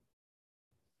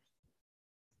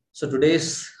So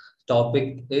today's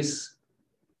topic is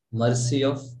mercy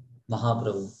of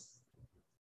Mahaprabhu,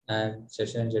 and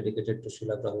session is dedicated to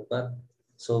Srila Prabhupada.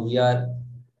 So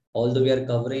although we are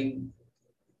covering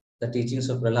the teachings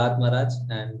of Prahlad Maharaj,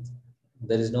 and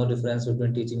there is no difference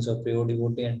between teachings of pure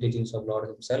devotee and teachings of Lord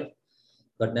Himself.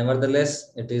 But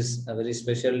nevertheless, it is a very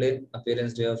special day,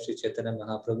 appearance day of Sri Chaitanya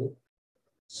Mahaprabhu.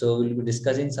 So we'll be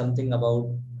discussing something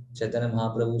about Chaitanya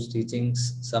Mahaprabhu's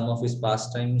teachings, some of his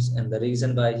pastimes, and the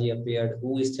reason why he appeared.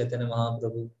 Who is Chaitanya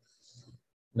Mahaprabhu?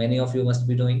 Many of you must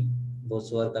be knowing, those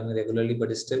who are coming regularly,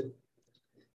 but still,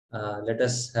 let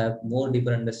us have more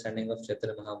deeper understanding of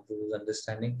Chaitanya Mahaprabhu's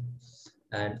understanding,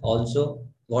 and also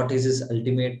what is his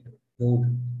ultimate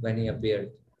mood when he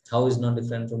appeared. How is not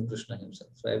different from Krishna himself.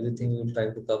 So everything we will try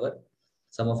to cover.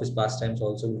 Some of his pastimes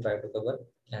also we will try to cover,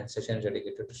 and session is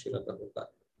dedicated to Srila Prabhupada.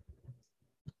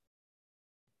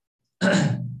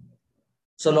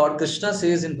 So Lord Krishna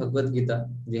says in Bhagavad Gita,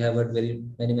 we have heard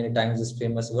many times this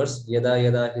famous verse, Yada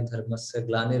yada hi dharmasya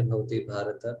glanir bhavati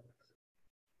bharata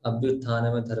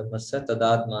abhyuthanam dharmasya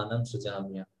tadatmanam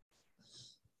sujamya.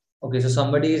 Okay, so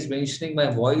somebody is mentioning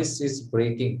my voice is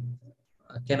breaking.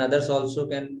 Can others also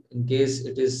in case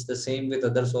it is the same with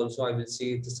others also, I will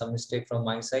see it is some mistake from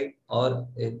my side, or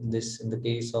in the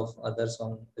case of others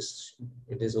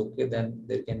it is okay, then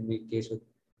there can be case with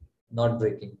not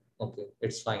breaking. Okay,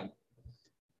 it's fine.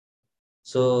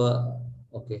 So,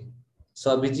 okay.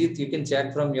 So, Abhijit, you can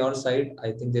check from your side.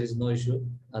 I think there is no issue.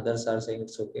 Others are saying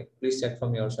it's okay. Please check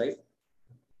from your side.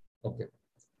 Okay.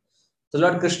 So,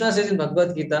 Lord Krishna says in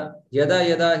Bhagavad Gita, Yada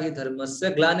yada hi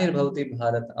dharmasya glanir bhavati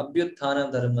bharat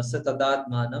abhyuthanam dharmasya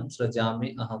tadatmanam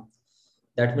srajami aham.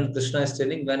 That means Krishna is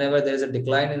telling whenever there is a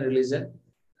decline in religion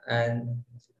and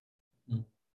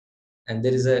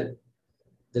there is a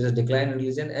decline in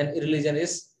religion and religion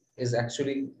is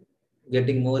actually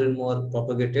getting more and more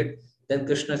propagated, then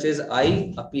Krishna says,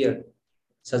 I appeared.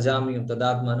 Sajamyam,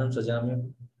 tadatmanam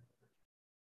sajamyam.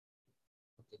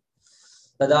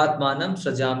 Tadatmanam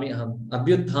sajami aham.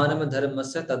 Abhyuthanam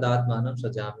dharmasya tadatmanam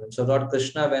sajamyam. So Lord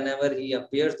Krishna, whenever he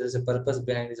appears, there is a purpose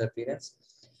behind his appearance.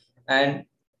 And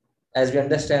as we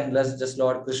understand, just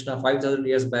Lord Krishna, 5,000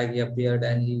 years back, he appeared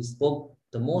and he spoke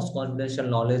the most confidential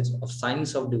knowledge of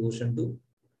science of devotion to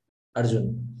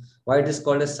Arjuna. Why it is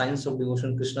called as science of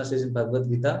devotion? Krishna says in Bhagavad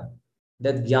Gita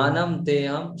that jnanam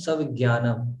teham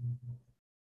savijnanam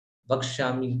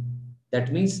vakshami.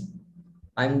 That means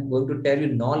I'm going to tell you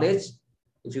knowledge.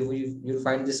 If you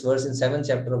find this verse in 7th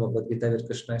chapter of Bhagavad Gita, where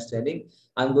Krishna is telling,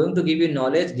 I'm going to give you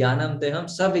knowledge, jnanam teham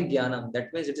savijnanam.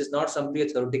 That means it is not simply a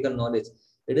theoretical knowledge.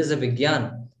 It is a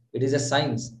vigyan. It is a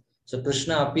science. So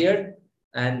Krishna appeared,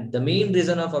 and the main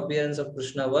reason of appearance of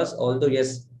Krishna was, although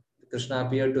yes, Krishna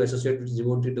appeared to associate with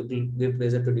devotee, to give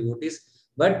pleasure to devotees,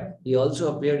 but he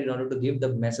also appeared in order to give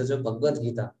the message of Bhagavad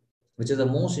Gita, which is the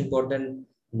most important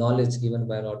knowledge given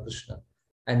by Lord Krishna.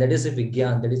 And that is a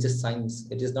vigyan, that is a science.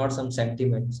 It is not some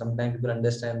sentiment. Sometimes people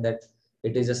understand that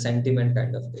it is a sentiment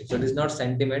kind of thing. So it is not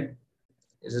sentiment.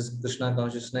 It is Krishna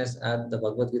consciousness, and the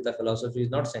Bhagavad Gita philosophy is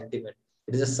not sentiment.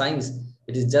 It is a science.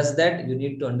 It is just that you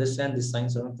need to understand this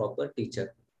science from a proper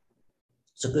teacher.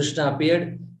 So Krishna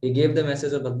appeared, he gave the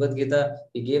message of Bhagavad Gita,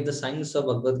 he gave the science of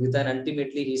Bhagavad Gita, and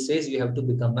ultimately he says you have to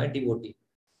become my devotee.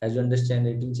 As you understand,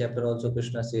 18th chapter also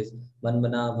Krishna says,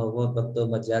 Manmana bhava bhakto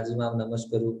madhyajimam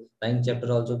namaskaru. 9th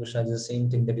chapter also Krishna says the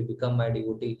same thing, that you become my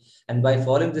devotee. And by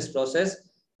following this process,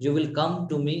 you will come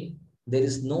to me. There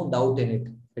is no doubt in it.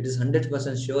 It is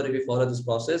 100% sure if you follow this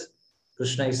process.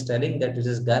 Krishna is telling that it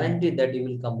is guaranteed that you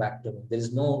will come back to me. There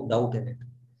is no doubt in it.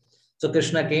 So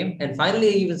Krishna came, and finally,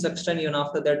 even Sakshan, even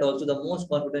after that, also the most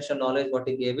confidential knowledge what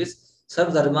he gave is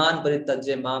Sarv Dharman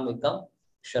Paritajya Mamikam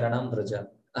Sharanam Braja.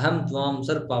 Aham Tvam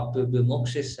Sar Papyabhyo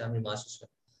Mokshishyami Masasya.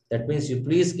 That means you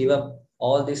please give up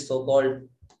all these so-called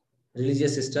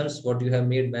religious systems, what you have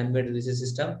made, man-made religious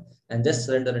system, and just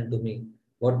surrender unto me.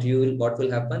 What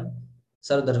will happen?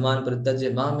 Sarv Dharman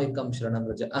Paritajya Mamikam Sharanam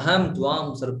Braja. Aham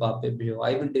Tvam Sar Papyabhyo.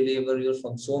 I will deliver you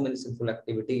from so many sinful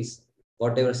activities.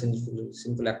 Whatever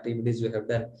sinful activities you have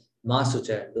done,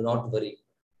 Masucha, do not worry.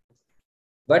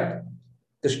 But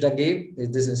Krishna gave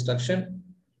this instruction,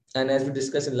 and as we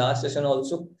discussed in last session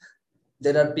also,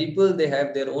 there are people, they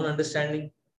have their own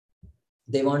understanding.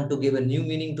 They want to give a new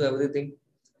meaning to everything.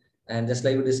 And just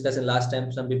like we discussed in last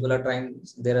time, some people are trying,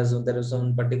 there is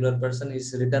some particular person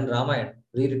is rewritten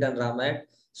Ramayana,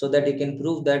 so that he can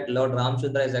prove that Lord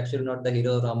Ramchandra is actually not the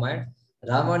hero of Ramayana.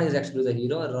 Ravan is actually the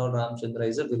hero, and Lord Ramchandra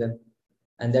is a villain.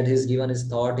 And that he's given his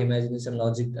thought, imagination,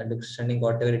 logic, understanding,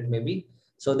 whatever it may be,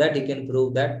 so that he can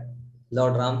prove that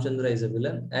Lord Ramchandra is a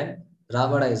villain and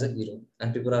Ravana is a hero.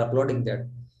 And people are applauding that.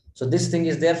 So this thing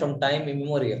is there from time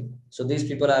immemorial. So these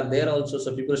people are there also.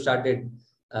 So people started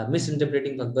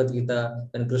misinterpreting Bhagavad Gita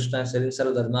when Krishna is saying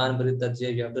Sarva Dharman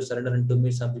Parityajya, you have to surrender unto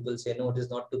me. Some people say no, it is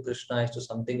not to Krishna, it's to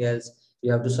something else.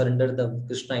 You have to surrender the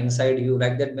Krishna inside you.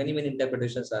 Like that, many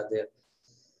interpretations are there.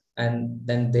 And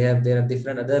then there are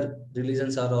different other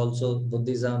religions are also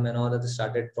Buddhism and all that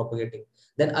started propagating.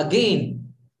 Then again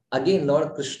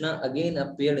Lord Krishna again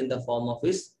appeared in the form of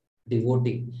his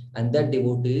devotee, and that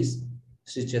devotee is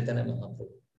Sri Chaitanya Mahaprabhu.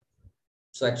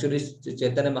 So actually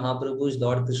Chaitanya Mahaprabhu is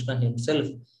Lord Krishna himself,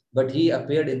 but he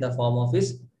appeared in the form of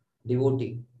his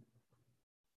devotee,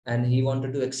 and he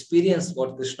wanted to experience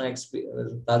what Krishna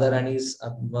Radharani's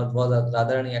what was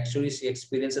Radharani actually she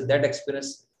experienced. That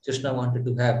experience Krishna wanted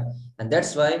to have, and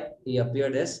that's why he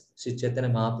appeared as Sri Chaitanya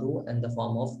Mahaprabhu in the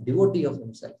form of devotee of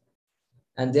himself.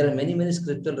 And there are many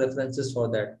scriptural references for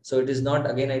that. So it is not,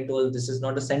 again I told, this is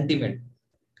not a sentiment.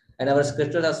 And our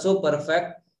scriptures are so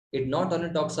perfect, it not only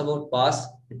talks about past,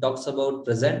 it talks about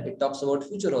present, it talks about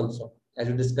future also. As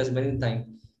we discussed many times,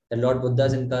 the Lord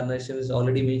Buddha's incarnation is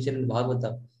already mentioned in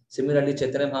Bhagavatam. Similarly,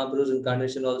 Chaitanya Mahaprabhu's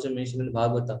incarnation also mentioned in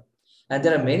Bhagavatam. And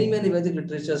there are many Vedic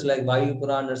literatures like Vayu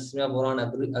Puran, Narasimha Puran,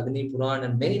 Agni Puran,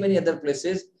 and many other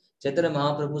places. Chaitanya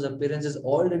Mahaprabhu's appearance is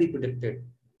already predicted.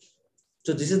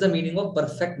 So this is the meaning of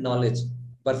perfect knowledge.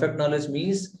 Perfect knowledge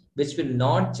means which will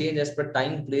not change as per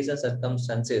time, place, and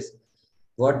circumstances.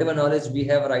 Whatever knowledge we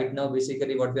have right now,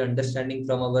 basically what we are understanding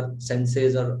from our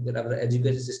senses or our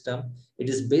education system, it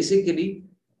is basically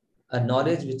a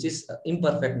knowledge which is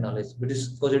imperfect knowledge,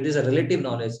 because it is a relative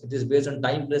knowledge. It is based on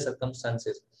time, place,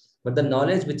 circumstances. But the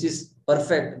knowledge which is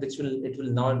perfect, it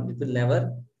will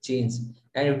never change,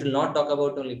 and it will not talk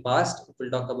about only past. It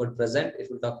will talk about present. It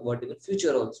will talk about even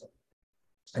future also.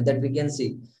 And that we can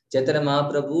see Chaitanya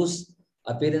Mahaprabhu's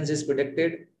appearance is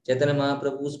protected. Chaitanya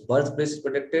Mahaprabhu's birthplace is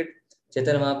protected.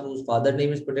 Chaitanya Mahaprabhu's father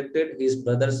name is protected. His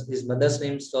mother's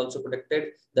name is also protected.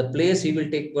 The place he will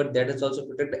take birth, that is also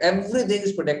protected. Everything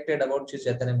is protected about Sri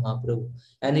Chaitanya Mahaprabhu.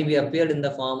 And he appeared in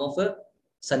the form of a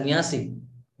sannyasi.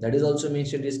 That is also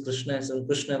mentioned is Krishna. And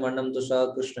Krishna Vandam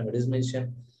Tusha Krishna. That is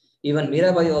mentioned. Even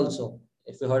Mirabai also.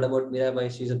 If you heard about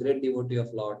Mirabai, she is a great devotee of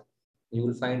Lord. You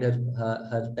will find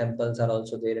her temples are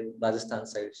also there in Rajasthan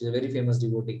side. She's a very famous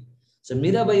devotee. So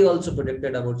Mirabai also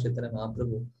predicted about Chaitanya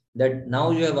Mahaprabhu that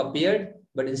now you have appeared,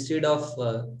 but instead of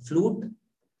flute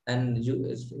and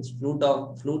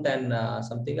flute and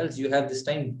something else, you have this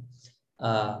time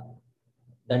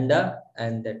danda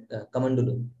and that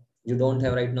kamandulu. You don't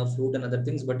have right now flute and other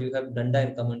things, but you have danda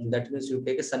and kamandulu. That means you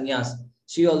take a sannyas.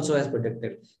 She also has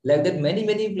protected. Like that,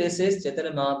 many places,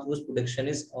 Chaitanya Mahaprabhu's protection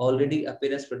is already,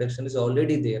 appearance protection is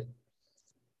already there.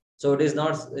 So it is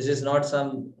not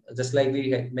some, just like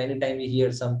many times we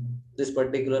hear this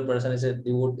particular person is a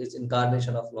devote, is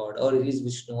incarnation of Lord, or he is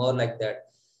Vishnu, or like that.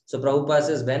 So Prabhupada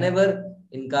says, whenever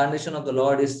incarnation of the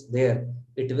Lord is there,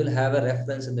 it will have a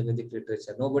reference in the Vedic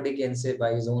literature. Nobody can say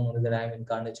by his own only that I am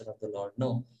incarnation of the Lord.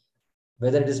 No.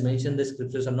 Whether it is mentioned in the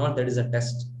scriptures or not, that is a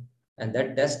test. And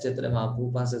that test Chaitanya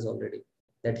Mahaprabhu passes already,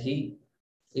 that he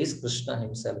is Krishna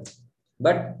himself,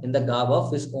 but in the garb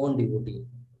of his own devotee.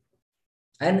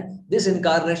 And this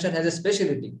incarnation has a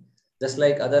speciality, just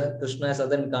like other Krishna has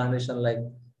other incarnation, like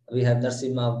we have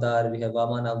Narsimha Avatar, we have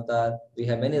Vaman Avatar, we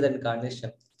have many other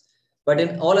incarnations. But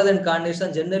in all other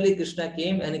incarnations, generally Krishna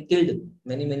came and he killed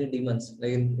many demons.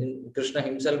 Like in Krishna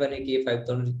himself, when he came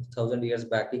 5,000 years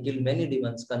back, he killed many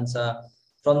demons. Kansa,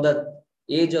 from the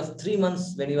age of 3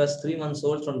 months, when he was 3 months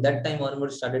old, from that time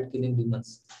onwards, started killing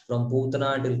demons. From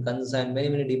Putana till Kansa, and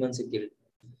many demons he killed.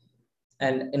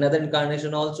 And in other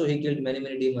incarnation also, he killed many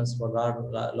demons. For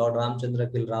Lord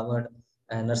Ramchandra killed Ravan,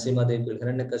 and Narsimha Dev killed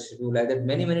Hiranyakashipu. Like that,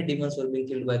 many demons were being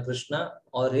killed by Krishna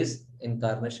or his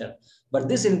incarnation. But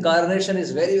this incarnation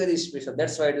is very special.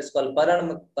 That's why it is called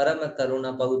Parama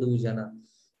Karuna Pavudujana.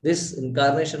 This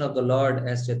incarnation of the Lord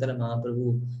as Chaitanya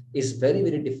Mahaprabhu is very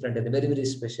different and very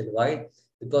special. Why?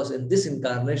 Because in this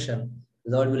incarnation,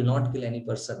 the Lord will not kill any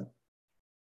person.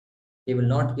 He will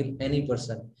not kill any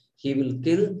person. He will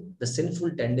kill the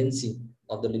sinful tendency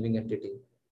of the living entity.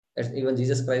 As even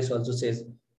Jesus Christ also says,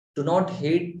 do not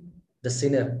hate the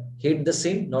sinner. Hate the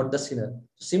sin, not the sinner.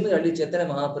 Similarly, Chaitanya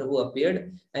Mahaprabhu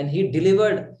appeared and he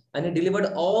delivered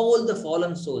all the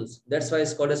fallen souls. That's why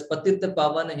it's called as Patitta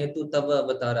Pavana Hetu Tava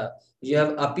Avatara. You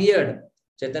have appeared,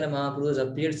 Chaitanya Mahaprabhu has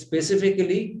appeared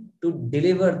specifically to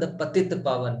deliver the Patitta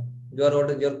Pavan.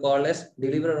 You're called as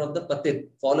deliverer of the Patit,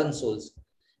 fallen souls.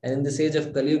 And in this age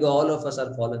of Kali Yuga, all of us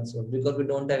are fallen souls because we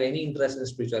don't have any interest in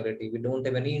spirituality. We don't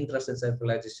have any interest in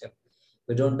self-realization.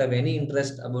 We don't have any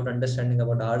interest about understanding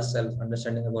about ourselves,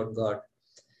 understanding about God.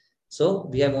 So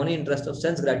we have only interest of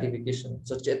sense gratification.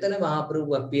 So Chaitanya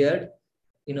Mahaprabhu appeared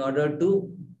in order to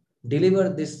deliver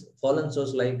this fallen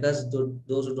souls like us,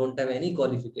 those who don't have any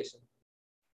qualification.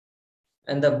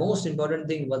 And the most important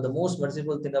thing, but the most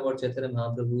merciful thing about Chaitanya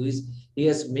Mahaprabhu is he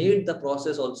has made the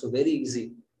process also very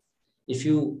easy. If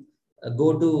you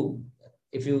go to,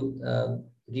 if you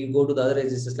go to the other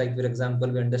ages, just like for example,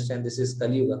 we understand this is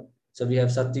Kali Yuga. So we have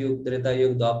Satyug, Treta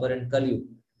Yuga, Dwapar, and Kali Yuga.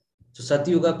 So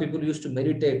Satyuga people used to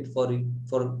meditate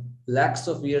for lakhs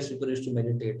of years. People used to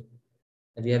meditate,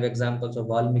 and we have examples of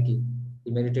Valmiki. He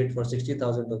meditated for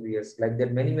 60,000 of years. Like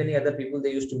that, many other people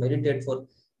they used to meditate for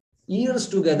years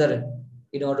together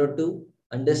in order to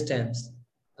understand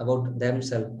about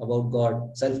themselves, about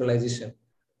God, self-realization.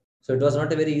 So it was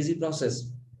not a very easy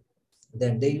process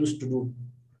that they used to do.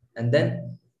 And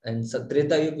then, and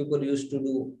Treta Yuga people used to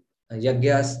do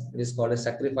yagyas, it is called a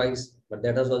sacrifice, but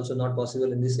that was also not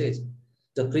possible in this age.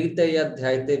 So Kritaya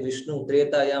Dhyaite Vishnu,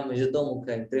 Tretayam Vijito Mukha.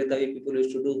 In Treta Yuga people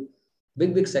used to do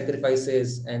big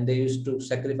sacrifices, and they used to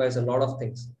sacrifice a lot of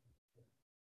things.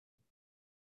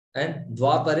 And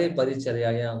Dwapare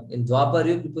Paricharyayam. In Dwapar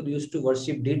Yuga people used to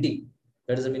worship deity.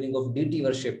 That is the meaning of deity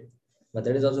worship. But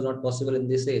that is also not possible in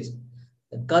this age.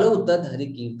 Kalau Tad Hari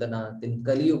Kirtanat. In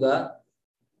Kali Yuga,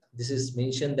 this is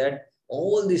mentioned that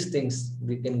all these things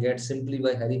we can get simply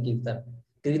by Hari Kirtan.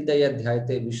 Kritaya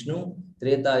Dhyayate Vishnu,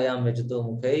 Tretayam Vajito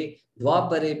Mukhay,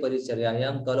 Dwapare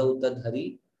Paricharyayam, Kalau Tad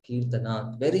Hari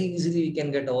Kirtanat. Very easily we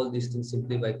can get all these things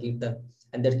simply by Kirtan.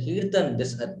 And that Kirtan,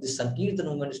 this Sankirtan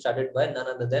movement started by none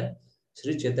other than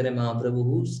Sri Chaitanya Mahaprabhu,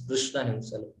 who's Krishna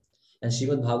himself. And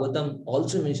Srimad Bhagavatam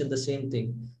also mentioned the same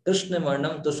thing. Krishna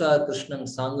Varnam Tusha Krishnam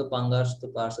Sangha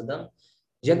Pangarstu Parsadam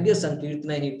Yagya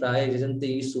Sankirtana hi Praya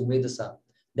Jajanti Sumedasa.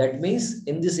 That means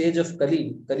in this age of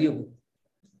Kali Yuga,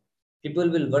 people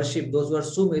will worship those who are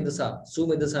Sumedasa.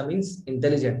 Sumedasa means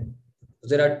intelligent.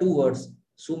 So there are two words,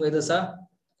 Sumedasa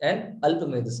and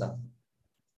Alpamedasa.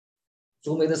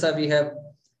 Sumedasa we have,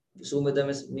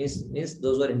 Sumedasa means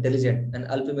those who are intelligent, and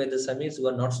Alpamedasa means who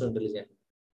are not so intelligent.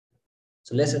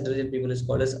 So less intelligent people is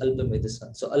called as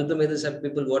Alpamedasa. So Alpamedasa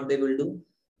people, what they will do?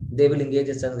 They will engage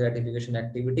in sense gratification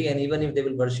activity, and even if they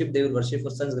will worship for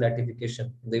sense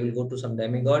gratification. They will go to some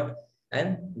demigod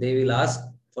and they will ask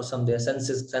for some their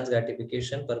sense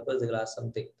gratification purpose. They will ask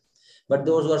something. But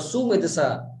those who are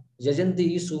Sumedasa,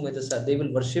 Jajanti Sumedasa, they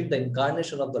will worship the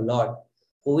incarnation of the Lord,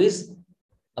 who has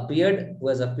appeared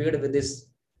with his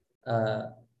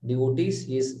devotees,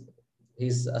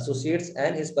 his associates,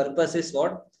 and his purpose is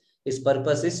what? His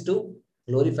purpose is to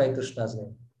glorify Krishna's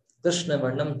name. Krishna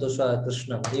Varnam Tusha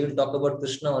Krishna. He will talk about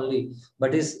Krishna only,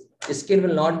 but his skin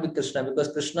will not be Krishna,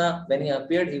 because Krishna, when he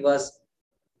appeared, he was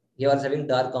having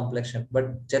dark complexion.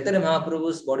 But Chaitanya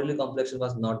Mahaprabhu's bodily complexion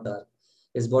was not dark.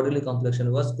 His bodily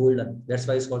complexion was golden. That's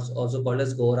why it's also called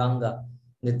as Gauranga,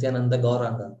 Nityananda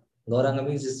Gauranga. Gauranga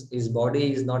means his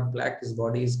body is not black, his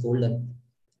body is golden.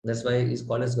 That's why he's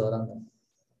called as Gauranga.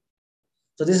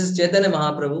 So this is Chaitanya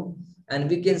Mahaprabhu, and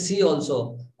we can see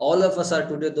also, all of us are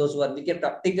today those who are, we can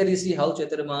practically see how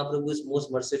Chaitanya Mahaprabhu is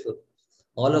most merciful.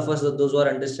 All of us, those who are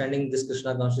understanding this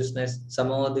Krishna consciousness,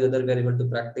 somehow or the other we are able to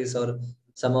practice, or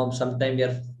sometime we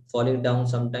are falling down,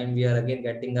 sometime we are again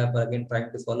getting up, or again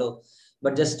trying to follow.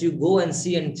 But just you go and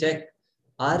see and check,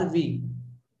 are we,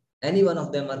 any one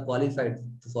of them are qualified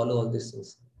to follow all these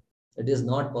things? It is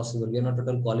not possible. We are not at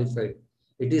all qualified.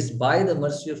 It is by the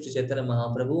mercy of Chaitanya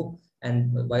Mahaprabhu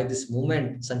and by this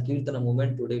movement, Sankirtana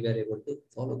movement, today we are able to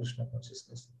follow Krishna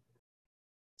consciousness.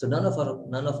 So none of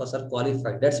us are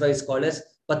qualified. That's why it's called as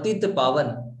Patit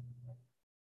Pavan.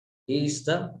 He is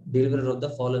the deliverer of the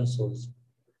fallen souls.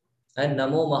 And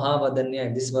Namo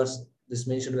Mahavadanya, this verse, this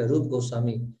mentioned by Rup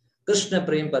Goswami, Krishna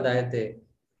Prem Padayate,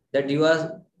 that you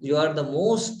are the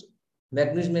most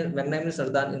magnanimous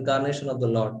incarnation of the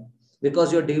Lord,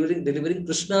 because you are delivering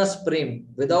Krishna's Prem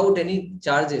without any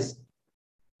charges.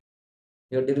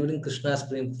 You are delivering Krishna's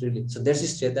Prem freely. So this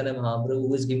is Chaitanya Mahaprabhu,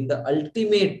 who is giving the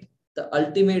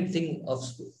ultimate thing of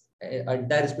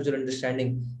entire spiritual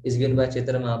understanding is given by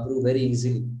Chaitanya Mahaprabhu very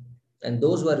easily. And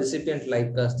those who are recipients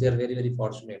like us, they are very, very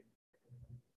fortunate.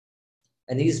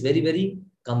 And he is very, very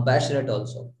compassionate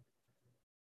also.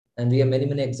 And we have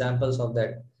many examples of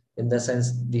that. In the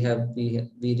sense, we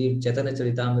read Chaitanya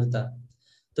Charitamrita.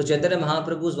 So Chaitanya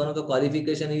Mahaprabhu's one of the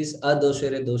qualification is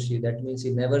Adoshere Doshi. That means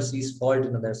he never sees fault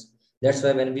in others. That's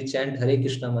why when we chant Hare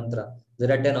Krishna mantra,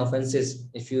 there are 10 offenses.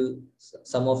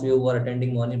 Some of you who are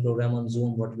attending morning program on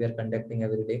Zoom, what we are conducting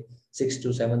every day, 6 to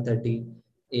 7:30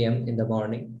 a.m. in the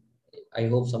morning. I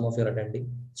hope some of you are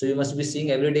attending. So you must be seeing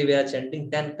every day we are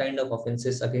chanting 10 kind of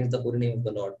offenses against the holy name of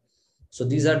the Lord. So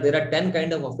there are 10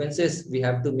 kind of offenses we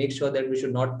have to make sure that we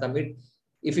should not commit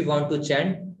if you want to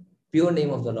chant pure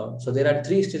name of the Lord. So there are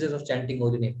three stages of chanting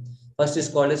holy name. First is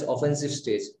called as offensive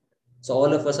stage. So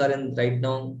all of us are in right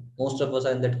now, most of us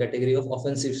are in that category of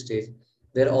offensive stage,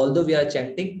 where although we are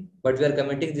chanting, but we are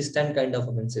committing these 10 kind of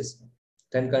offenses.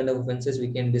 10 kind of offenses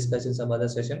we can discuss in some other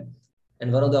session.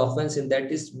 And one of the offense in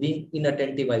that is being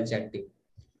inattentive while chanting.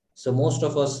 So most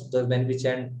of us, when we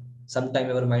chant, sometime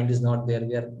our mind is not there.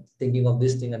 We are thinking of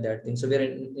this thing and that thing. So we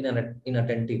are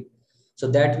inattentive.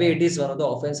 So that way it is one of the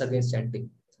offense against chanting.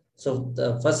 So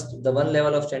the one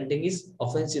level of chanting is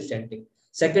offensive chanting.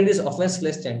 Second is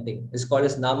offenseless chanting. It's called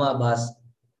as nama abhas.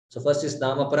 So first is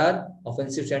nama parad,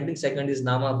 offensive chanting. Second is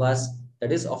nama abhas,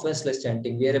 that is offenseless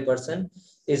chanting, where a person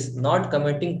is not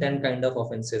committing 10 kind of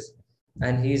offenses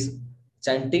and he is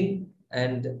chanting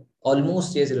and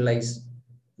almost he has realized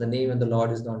the name of the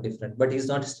Lord is not different, but he's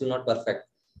not still not perfect.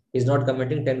 He's not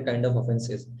committing 10 kind of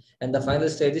offenses. And the final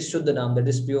stage is Shuddhanam, that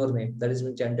is pure name, that is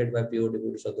been chanted by pure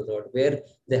devotees of the Lord, where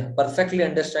they perfectly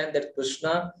understand that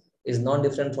Krishna is not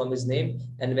different from his name.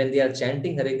 And when they are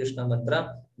chanting Hare Krishna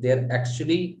mantra, they are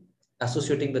actually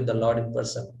associating with the Lord in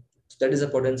person. So that is the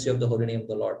potency of the holy name of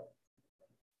the Lord.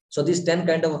 So these 10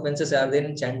 kind of offenses are there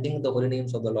in chanting the holy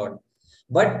names of the Lord.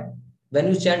 But when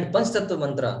you chant Panch Tattva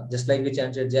mantra, just like we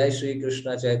chanted Jai Shri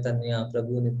Krishna Chaitanya,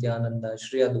 Prabhu Nityananda,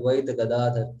 Shri Advaita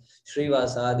Gadadhar, Shri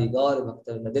Vasadi, Gaur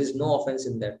Bhakta, there is no offense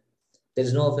in that. There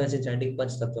is no offense in chanting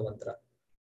Panch Tattva mantra.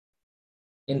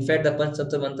 In fact, the Panch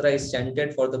Tattva mantra is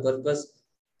chanted for the purpose.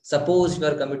 Suppose you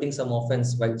are committing some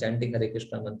offense while chanting Hare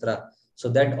Krishna mantra, so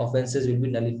that offenses will be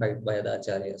nullified by the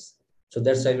acharyas. So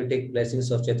that's why we take blessings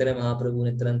of Chaitanya Mahaprabhu,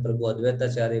 Nityananda Prabhu, Advaita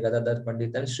Acharya, Gadadhar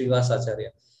Pandit, and Srivas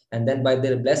Acharya. And then by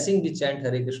their blessing, we chant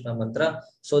Hare Krishna mantra,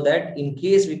 so that in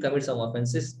case we commit some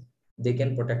offenses, they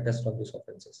can protect us from these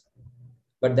offenses.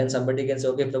 But then somebody can say,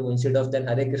 okay, Prabhu, instead of then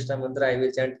Hare Krishna mantra, I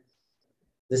will chant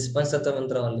this Panch Tattva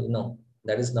mantra only. No,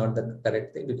 that is not the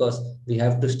correct thing, because we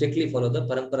have to strictly follow the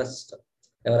parampara system.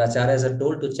 Our acharyas are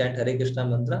told to chant Hare Krishna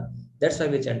mantra. That's why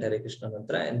we chant Hare Krishna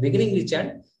mantra. And beginning we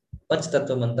chant Panch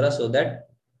Tattva mantra, so that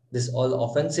this all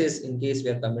offenses, in case we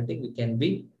are committing, we can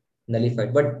be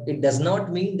nullified. But it does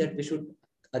not mean that we should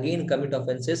again commit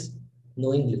offenses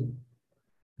knowingly.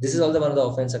 This is also one of the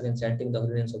offense against chanting the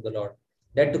holy names of the Lord.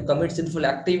 That to commit sinful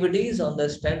activities on the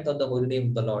strength of the holy name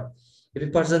of the Lord. If a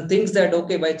person thinks that,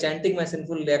 okay, by chanting my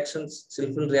sinful reactions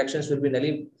will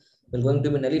going to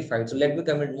be nullified. So let me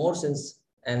commit more sins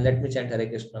and let me chant Hare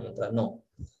Krishna mantra. No,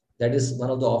 that is one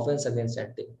of the offense against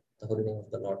chanting the holy name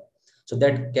of the Lord. So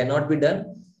that cannot be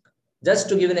done. Just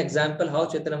to give an example how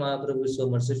Chaitanya Mahaprabhu is so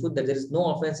merciful, that there is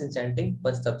no offense in chanting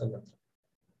Panch Tattva mantra.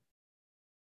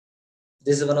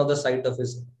 This is one of the side of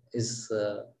his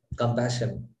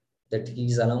compassion, that he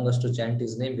is allowing us to chant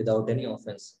his name without any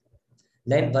offense.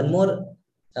 Then one more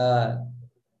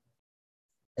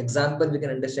example we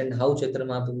can understand how Chaitanya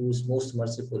Mahaprabhu is most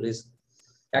merciful is,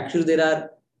 actually there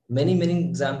are many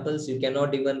examples you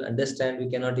cannot even understand, we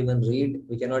cannot even read,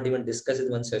 we cannot even discuss in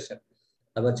one session.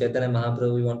 About Chaitanya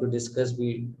Mahaprabhu we want to discuss,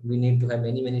 we need to have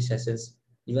many sessions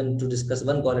even to discuss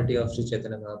one quality of Sri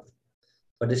Chaitanya Mahaprabhu.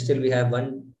 But still we have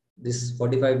this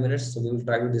 45 minutes, so we will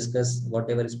try to discuss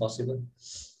whatever is possible.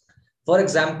 For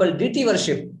example, deity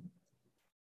worship.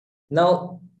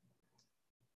 Now,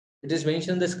 it is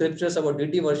mentioned in the scriptures about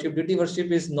deity worship. Deity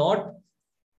worship is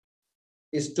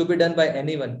to be done by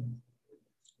anyone.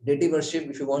 Deity worship,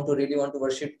 if you really want to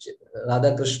worship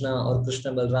Radha Krishna or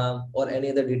Krishna Balram or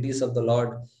any other deities of the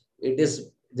Lord,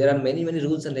 there are many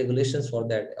rules and regulations for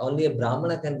that. Only a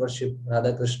Brahmana can worship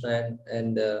Radha Krishna,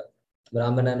 and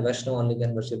Brahmana and Vaishnava only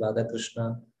can worship Radha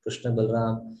Krishna, Krishna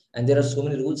Balram, and there are so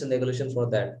many rules and regulations for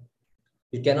that.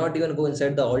 You cannot even go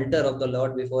inside the altar of the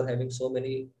Lord before having so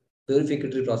many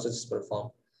purificatory processes performed.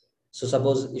 So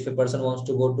suppose if a person wants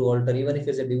to go to altar, even if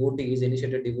he is a devotee, he is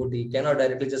initiated devotee, he cannot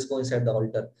directly just go inside the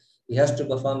altar. He has to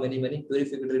perform many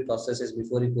purificatory processes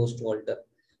before he goes to altar.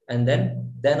 And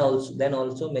then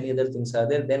also many other things are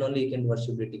there. Then only he can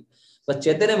worship deity. But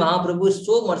Chaitanya Mahaprabhu is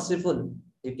so merciful.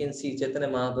 You can see Chaitanya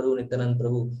Mahaprabhu, Nityananda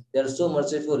Prabhu, they are so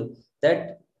merciful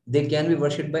that they can be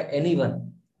worshipped by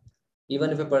anyone.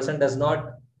 Even if a person does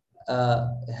not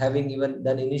having even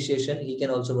done initiation, he can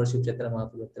also worship Chaitanya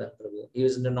Mahaprabhu, Nityananda Prabhu. He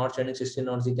is not chanting 16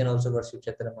 notes, he can also worship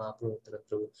Chaitanya Mahaprabhu, Nityananda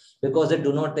Prabhu, because they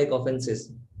do not take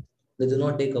offenses. They do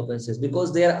not take offenses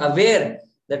because they are aware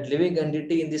that living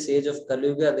entity in this age of Kali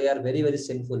Yuga, they are very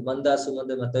sinful. Manda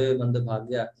sumanda matayo manda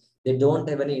bhagya. They don't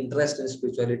have any interest in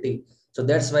spirituality. So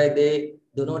that's why they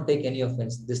do not take any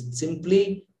offense. They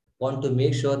simply want to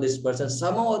make sure this person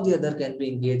somehow or the other can be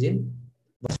engaged in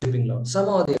worshipping Lord,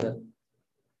 somehow or the other.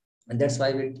 And that's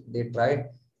why they tried.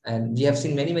 And we have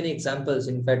seen many examples.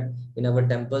 In fact, in our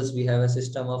temples, we have a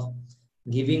system of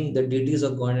giving the deities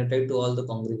of Godhead to all the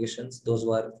congregations, those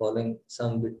who are following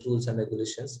some bit rules and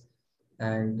regulations.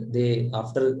 And we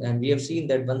have seen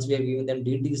that once we have given them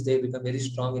deities, they become very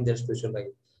strong in their spiritual life.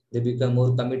 They become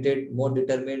more committed, more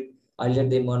determined. Earlier,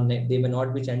 they may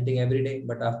not be chanting every day,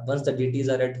 but once the deities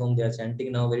are at home, they are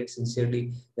chanting now very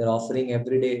sincerely. They are offering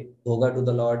every day bhoga to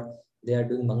the Lord. They are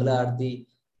doing Mangala Arti.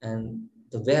 And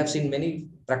we have seen many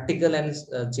practical and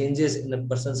changes in a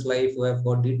person's life who have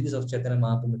got deities of Chaitanya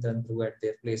Mahaprabhu Nityananda Prabhu at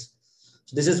their place.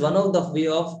 So this is one of the way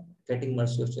of getting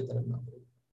mercy of Chaitanya Mahaprabhu.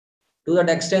 To that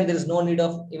extent, there is no need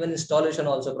of even installation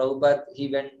also. Prabhupada,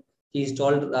 he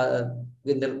installed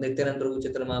with Nityananda Prabhu,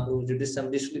 Chaitanya Mahaprabhu,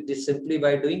 this simply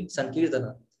by doing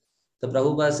Sankirtana. So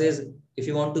Prabhupada says, if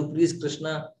you want to please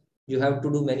Krishna, you have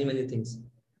to do many, many things.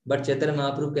 But Chaitanya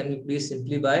Mahaprabhu can be pleased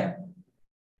simply by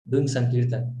doing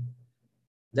Sankirtan.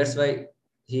 That's why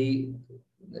we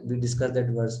discussed that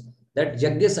verse. That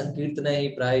Yagya Sankirtana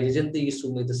hi praya yajanti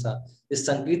sumedasa. This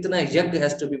Sankirtana Yagya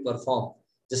has to be performed.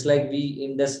 Just like we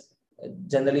in this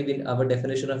generally our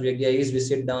definition of yagya is we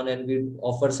sit down and we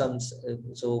offer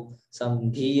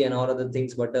some ghee and all other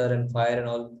things, butter and fire and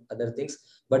all other things.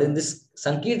 But in this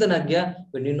Sankirtana Yagya,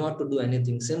 we need not to do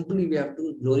anything. Simply we have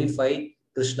to glorify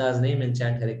Krishna's name and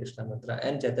chant Hare Krishna mantra,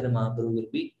 and Chaitanya Mahaprabhu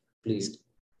will be pleased.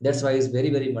 That's why he's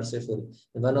very, very merciful.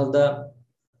 One of the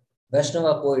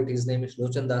Vaishnava poet, his name is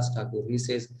Lochan Das Thakur. He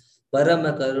says,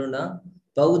 Parama Karuna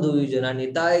Paudu Jana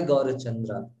Nitai Gaura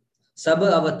Chandra Sab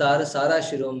Avatar Sara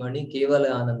Shiromani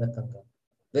Kevala Ananda Kanga.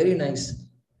 Very nice.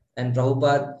 And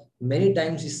Prabhupada, many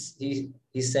times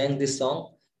he sang this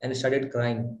song and started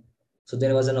crying. So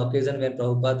there was an occasion when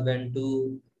Prabhupada went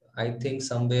to, I think,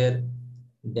 somewhere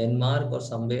Denmark or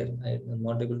somewhere. I'm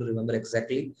not able to remember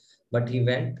exactly. But he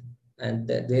went and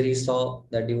there he saw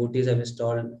that devotees have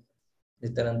installed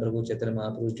Nityananda Prabhu, Chaitanya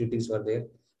Mahaprabhu's duties were there.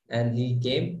 And he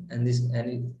came and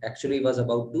he actually was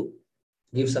about to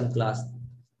give some class.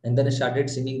 And then he started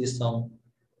singing this song.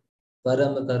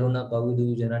 Param Karuna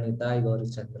Pavidu Jananitai Gauri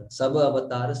Chandra. Sab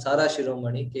Avatar Sara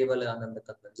Shiromani Kevala Ananda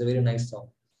Kanda. It's a very nice song.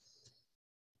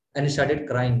 And he started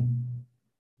crying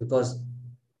because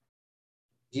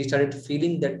he started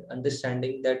feeling that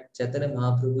understanding that Chaitanya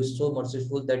Mahaprabhu is so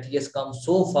merciful that he has come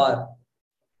so far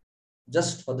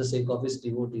just for the sake of his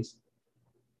devotees.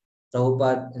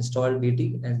 Prabhupada installed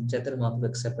deity and Chaitanya Mahaprabhu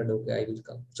accepted, okay, I will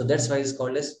come. So that's why he's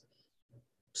called as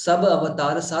Sab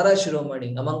Avatar Sara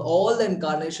Shiromani. Among all the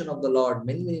incarnation of the Lord,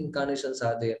 many, many incarnations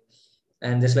are there.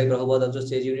 And just like Prabhupada also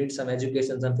says, you need some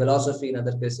education, some philosophy in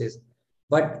other cases.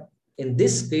 But in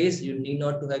this case, you need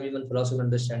not to have even philosophy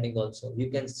understanding also. You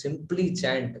can simply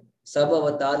chant Sab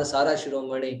Avatar Sara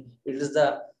Shiromani. It is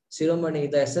the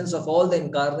Shiromani, the essence of all the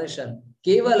incarnation.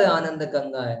 Kevala Ananda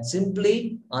Kanga.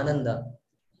 Simply Ananda.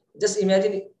 Just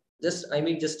imagine, just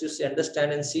to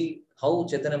understand and see how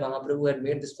Chaitanya Mahaprabhu had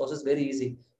made this process very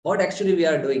easy. What actually we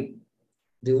are doing,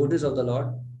 devotees of the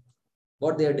Lord,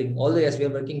 what they are doing. Although yes, we are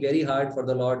working very hard for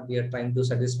the Lord. We are trying to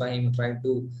satisfy Him, trying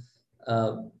to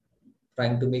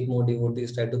make more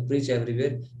devotees, try to preach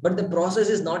everywhere. But the process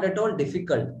is not at all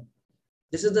difficult.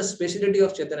 This is the speciality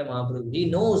of Chaitanya Mahaprabhu. He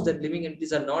knows that living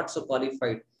entities are not so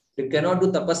qualified. We cannot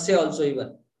do tapasya also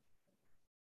even.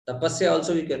 Tapasya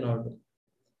also we cannot do.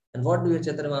 And what do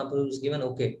Chaitanya Mahaprabhu is given?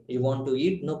 Okay, you want to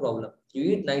eat? No problem. You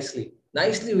eat nicely.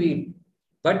 Nicely we eat.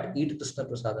 But eat Krishna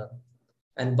Prasadam.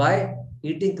 And by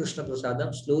eating Krishna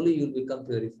Prasadam, slowly you will become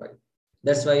purified.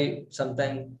 That's why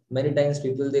many times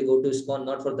people, they go to ISKCON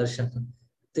not for darshan.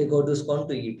 They go to ISKCON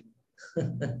to eat.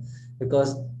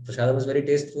 Because Prasadam is very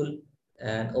tasteful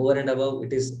and over and above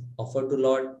it is offered to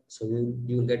Lord. So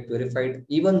you will get purified.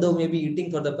 Even though maybe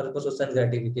eating for the purpose of sense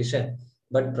gratification.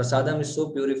 But prasadam is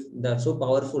so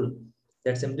powerful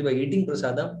that simply by eating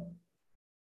prasadam,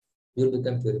 you will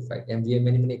become purified. And we have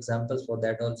many, many examples for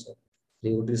that also.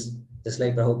 Devotees, just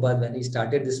like Prabhupada, when he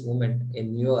started this movement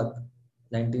in New York,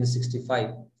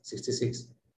 1965, 66.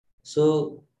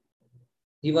 So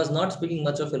he was not speaking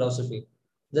much of philosophy.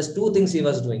 Just two things he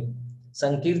was doing,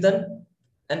 Sankirtan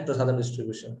and prasadam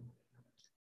distribution.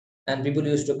 And people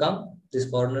used to come, these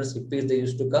foreigners, hippies, they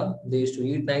used to come, they used to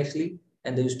eat nicely,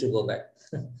 and they used to go back.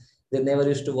 They never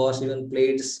used to wash even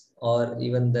plates or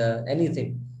even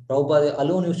anything. Prabhupada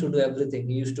alone used to do everything.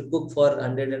 He used to cook for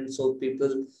 100 and so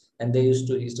people, and he used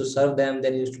to serve them.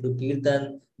 Then he used to do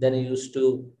kirtan. Then he used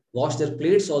to wash their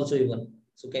plates also even.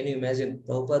 So can you imagine?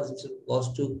 Prabhupada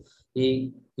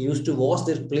he used to wash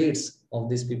their plates of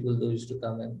these people who used to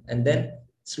come in. And then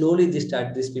slowly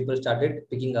these people started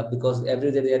picking up because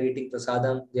every day they are eating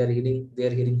prasadam, they are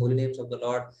hearing holy names of the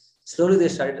Lord. Slowly they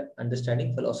started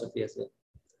understanding philosophy as well.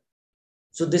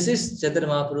 So this is Chaitanya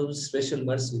Mahaprabhu's special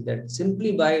mercy, that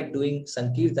simply by doing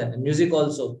Sankirtan and music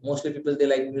also, mostly people they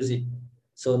like music.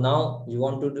 So now you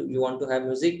want to have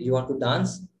music, you want to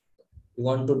dance, you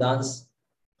want to dance.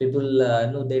 People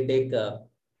know they take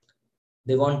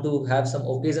they want to have some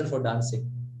occasion for dancing.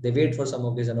 They wait for some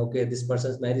occasion. Okay, this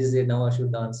person's marriage is there, now I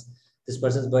should dance. This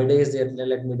person's birthday is there,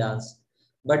 let me dance.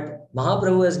 But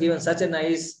Mahaprabhu has given such a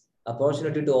nice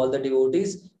opportunity to all the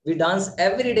devotees. We dance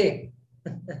every day.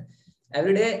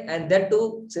 Every day, and that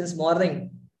too since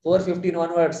morning, 4:15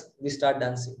 onwards, we start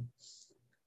dancing.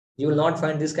 You will not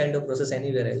find this kind of process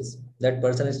anywhere else. That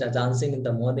person is dancing in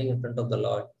the morning in front of the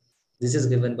Lord. This is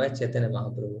given by Chaitanya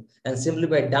Mahaprabhu. And simply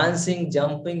by dancing,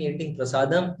 jumping, eating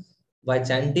prasadam, by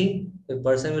chanting, the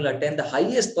person will attain the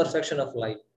highest perfection of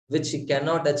life, which he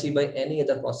cannot achieve by any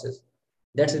other process.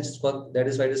 That is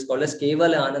why it is called as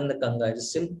Kevala Ananda Ganga. It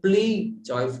is simply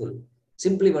joyful,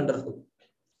 simply wonderful.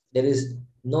 There is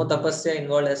no tapasya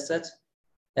involved as such.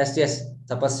 Yes,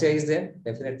 tapasya is there,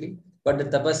 definitely. But the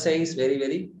tapasya is very,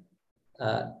 very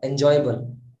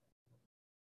enjoyable.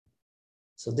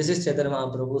 So this is Chaitanya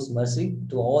Mahaprabhu's mercy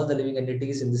to all the living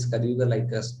entities in this Kali Yuga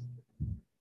like us.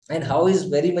 And how is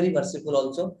very, very merciful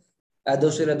also.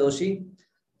 Adoshi Radoshi.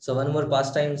 So one more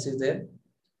pastime is there.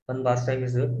 One pastime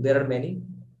is there. There are many,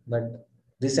 but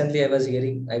recently I was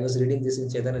reading this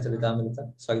in Chaitanya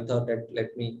Charitamrita. So I thought that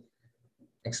let me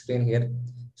explain here.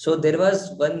 So there is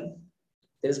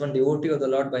one devotee of the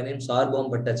Lord by name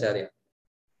Sarbham Bhattacharya.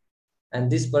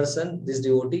 And this person, this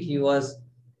devotee, he was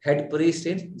head priest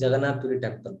in Jagannath Puri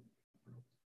temple.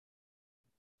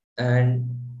 And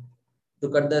to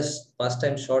cut the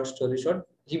pastime story short,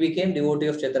 he became devotee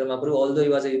of Chaitanya Mahaprabhu, although he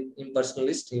was an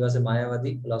impersonalist, he was a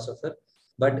Mayavadi philosopher.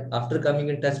 But after coming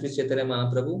in touch with Chaitanya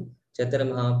Mahaprabhu,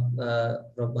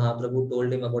 Mahaprabhu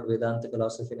told him about Vedanta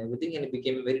philosophy and everything, and he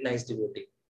became a very nice devotee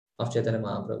of Chaitanya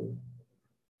Mahaprabhu.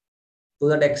 To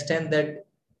that extent that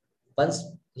once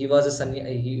he was a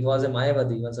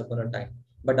Mayavadi once upon a time.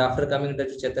 But after coming in touch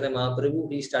with Chaitanya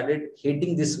Mahaprabhu, he started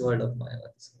hating this world of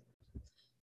Mayavadis.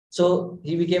 So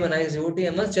he became a nice devotee.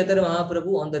 And once Chaitanya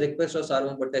Mahaprabhu, on the request of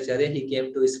Sarvam Bhattacharya, he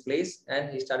came to his place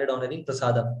and he started honoring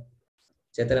prasadam.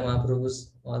 Chaitanya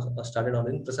Mahaprabhu started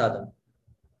honoring prasadam.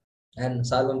 And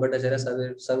Sarvam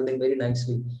Bhattacharya served him very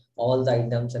nicely, all the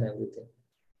items and everything.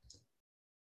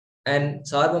 And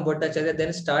Sarvam Bhattacharya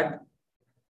then started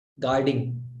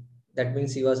guarding. That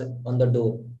means he was on the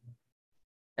door.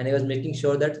 And he was making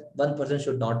sure that one person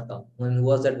should not come. And who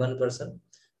was that one person?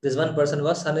 This one person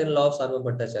was son-in-law of Sarvam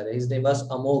Bhattacharya. His name was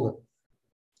Amogha.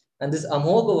 And this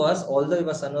Amogha was, although he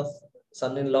was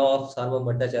son-in-law of Sarvam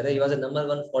Bhattacharya, he was a number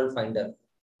one fault finder.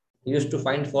 He used to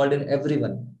find fault in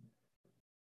everyone.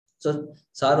 So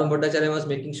Sarvam Bhattacharya was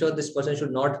making sure this person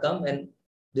should not come and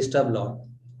disturb Lord.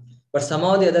 But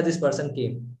somehow the other this person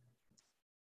came.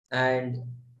 And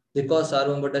because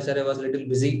Sarvam Bhattacharya was a little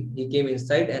busy, he came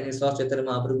inside and he saw Chaitanya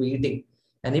Mahaprabhu eating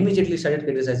and immediately started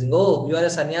criticizing. Oh, you are a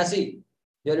sannyasi.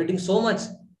 You are eating so much.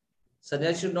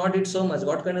 Sannyasi should not eat so much.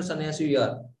 What kind of sannyasi you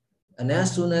are? And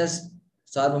as soon as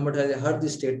Sarvam Bhattacharya heard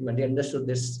this statement, he understood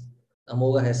this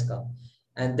Amogha has come.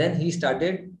 And then he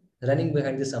started running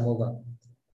behind this Amogha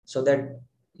so that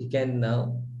he can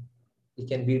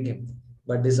beat him.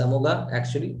 But this Amogha,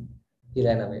 actually, he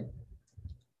ran away.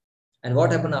 And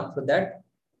what happened after that?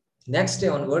 Next day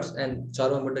onwards, and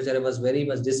Sarvam Bhattacharya was very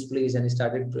much displeased and he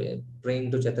started praying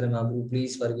to Chaitanya Mahaprabhu,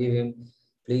 please forgive him,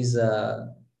 please,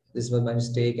 this was my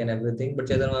mistake and everything. But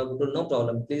Chaitanya Mahaprabhu told, no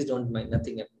problem, please don't mind,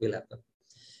 nothing will happen.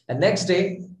 And next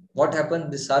day, what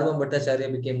happened? This Sarvam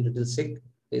Bhattacharya became a little sick.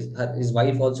 His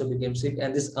wife also became sick.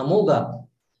 And this Amogha,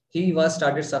 he was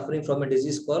started suffering from a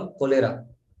disease called cholera.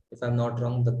 If I'm not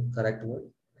wrong, the correct word,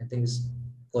 I think it's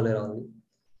cholera only.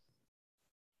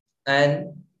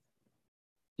 And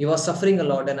he was suffering a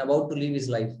lot and about to leave his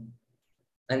life.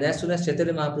 And as soon as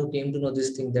Chaitanya Mahaprabhu came to know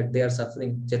this thing that they are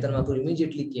suffering, Chaitanya Mahaprabhu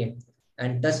immediately came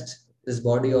and touched this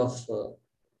body of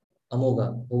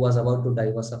Amogha, who was about to die,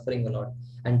 was suffering a lot,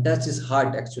 and touched his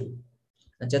heart actually.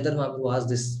 And Chaitanya Mahaprabhu asked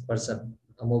this person,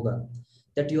 Amogha,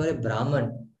 that you are a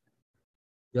Brahman.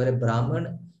 You are a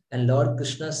Brahman and Lord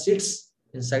Krishna sits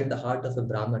inside the heart of a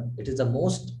Brahman. It is the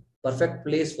most perfect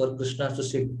place for Krishna to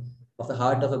sit, of the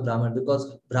heart of a Brahman,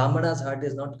 because Brahmana's heart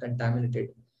is not contaminated.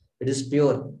 It is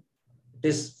pure. It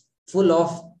is full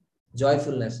of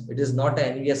joyfulness. It is not an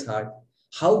envious heart.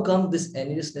 How come this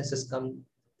enviousness has come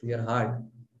to your heart?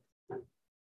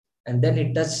 And then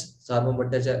it touched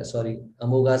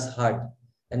Amogha's heart.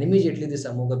 And immediately this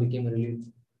Amogha became relieved.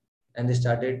 And they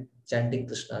started chanting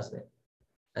Krishna's name.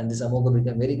 And this Amogha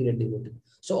became very great devotee.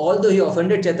 So although he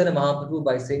offended Chaitanya Mahaprabhu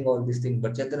by saying all these things,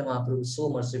 but Chaitanya Mahaprabhu is so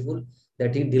merciful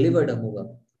that he delivered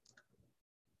Amogha.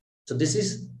 So this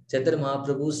is Chaitanya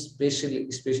Mahaprabhu's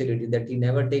speciality, that he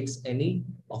never takes any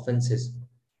offenses.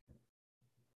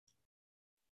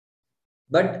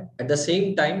 But at the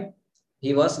same time,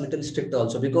 he was little strict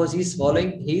also, because he's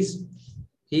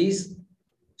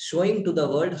showing to the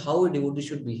world how a devotee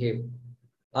should behave.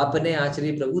 आपने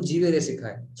आचरी प्रभु जीवे रे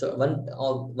सिखाए. So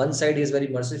one side he is very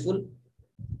merciful,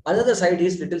 another side he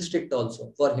is little strict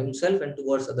also for himself and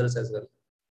towards others as well,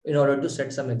 in order to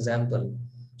set some example.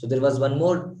 So there was one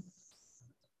more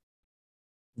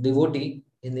devotee,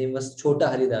 his name was Chota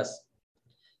Haridas.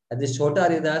 And this Chota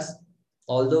Haridas,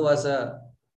 although was a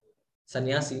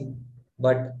sannyasi,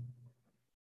 but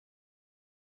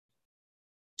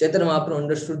Chaitanya Mahaprabhu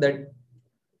understood that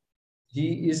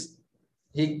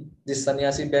this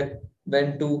sannyasi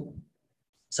went to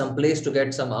some place to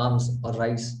get some alms or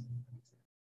rice,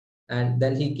 and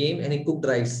then he came and he cooked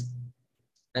rice,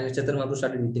 and Chaitanya Mahaprabhu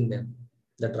started eating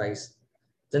that rice.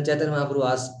 Then Chaitanya Mahaprabhu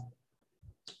asked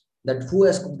that who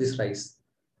has cooked this rice?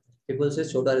 People say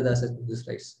Chota Haridas has cooked this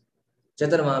rice.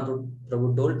 Chaitanya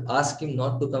Mahaprabhu told, ask him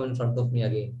not to come in front of me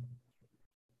again.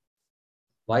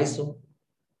 Why so?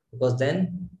 Because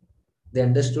then they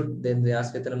understood, then they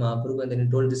asked Chaitanya Mahaprabhu, and then he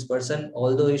told this person,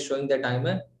 although he's showing that I'm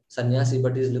a sannyasi,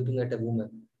 but he's looking at a woman.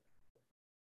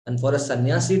 And for a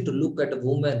sannyasi to look at a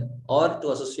woman or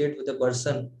to associate with a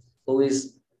person who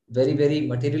is very, very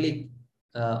materially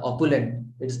opulent,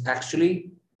 it's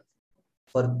actually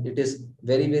it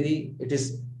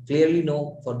is clearly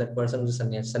no for that person who is a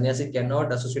sannyasi. Sannyasi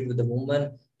cannot associate with a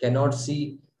woman, cannot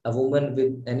see a woman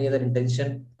with any other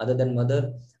intention other than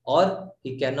mother, or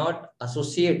he cannot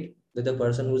associate with a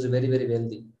person who is very, very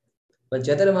wealthy. When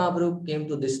Chaitanya Mahaprabhu came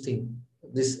to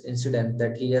this incident,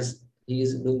 that he is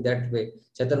doing that way,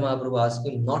 Chaitanya Mahaprabhu asked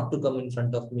him not to come in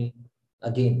front of me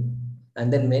again.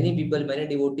 And then many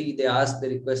devotees, they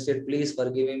requested, please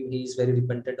forgive him. He is very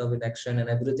repentant of his action and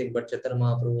everything. But Chaitanya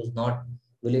Mahaprabhu was not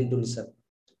willing to listen.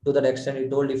 To that extent, he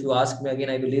told, if you ask me again,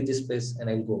 I will leave this place and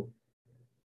I will go.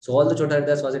 So all the Chota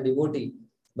Haridas was a devotee,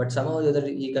 but somehow or the other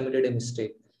he committed a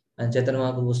mistake. And Chaitanya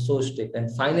Mahaprabhu was so strict.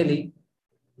 And finally,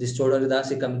 this Chota Haridas,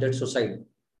 he committed suicide.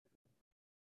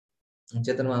 And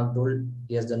Chaitanya Mahaprabhu told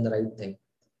he has done the right thing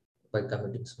by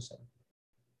committing suicide.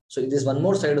 So it is one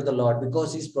more side of the Lord,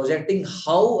 because he's projecting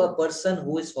how a person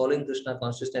who is following Krishna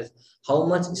consciousness, how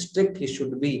much strict he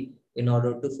should be in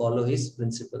order to follow his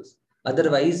principles.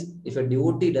 Otherwise, if a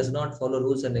devotee does not follow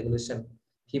rules and regulations,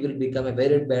 he will become a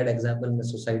very bad example in the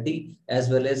society, as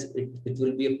well as it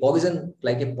will be a poison,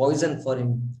 like a poison for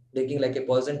him, taking like a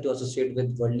poison to associate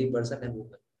with worldly person and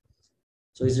woman.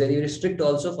 So he's very, very strict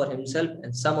also for himself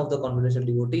and some of the confidential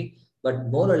devotee, but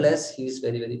more or less he is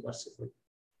very, very merciful.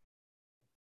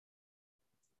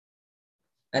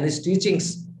 And his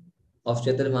teachings of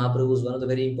Chaitanya Mahaprabhu, one of the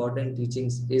very important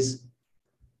teachings is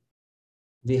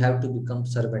we have to become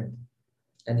servant.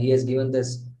 And he has given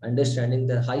this understanding,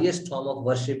 the highest form of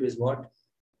worship is what?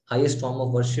 Highest form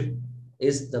of worship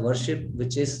is the worship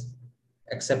which is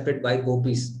accepted by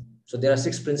gopis. So there are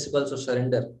 6 principles of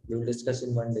surrender. We will discuss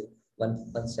in one day,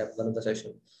 one step, one of the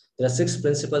session. There are 6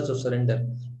 principles of surrender.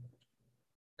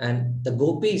 And the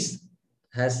gopis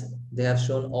they have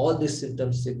shown all these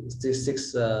symptoms, these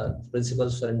 6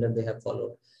 principles of surrender they have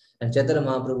followed. And Chaitanya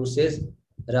Mahaprabhu says,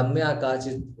 Ramya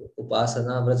Kachit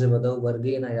Upasana Vrajavadav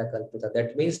Vargena Ya Kalpita.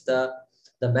 That means the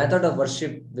method of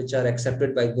worship which are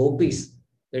accepted by gopis,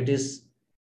 it is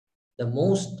the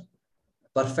most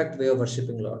perfect way of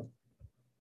worshipping Lord.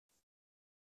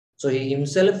 So he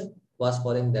himself was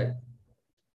following that.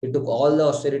 He took all the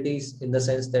austerities, in the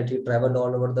sense that he traveled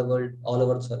all over the world, all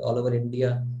over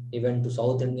India. He went to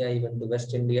South India, he went to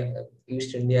West India,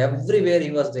 East India, everywhere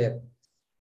he was there,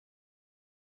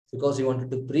 because he wanted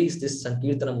to preach this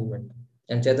Sankirtana movement.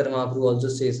 And Chaitanya Mahaprabhu also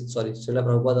says, Srila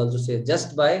Prabhupada also says,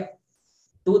 just by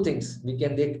 2 things we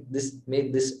can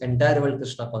make this entire world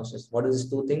Krishna conscious. What is these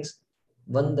 2 things?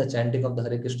 One, the chanting of the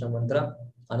Hare Krishna mantra.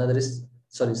 Another is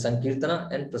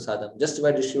Sankirtana and Prasadam. Just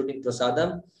by distributing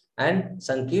Prasadam and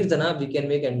Sankirtana, we can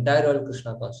make entire world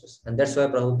Krishna conscious. And that's why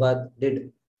Prabhupada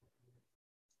did.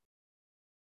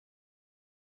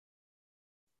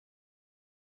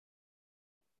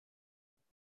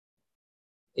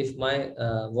 If my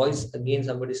voice again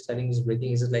somebody is telling is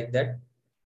breaking, is it like that?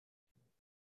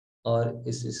 Or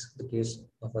is this the case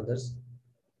of others?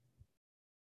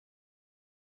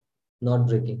 Not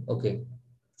breaking. Okay.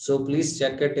 So please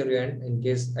check at your end in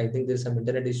case I think there's some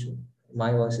internet issue.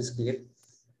 My voice is clear.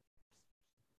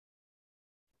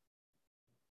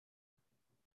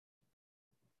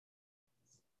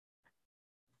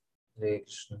 Hare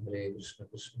Krishna, Hare Krishna,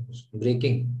 Krishna Krishna.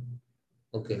 Breaking.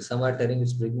 Okay. Some are telling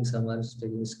it's breaking, some are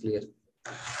telling it's clear.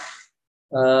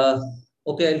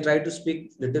 Okay, I'll try to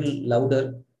speak little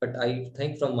louder, but I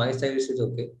think from my side it is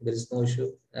okay. There is no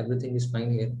issue. Everything is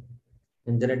fine here.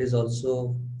 Internet is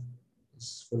also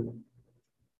full.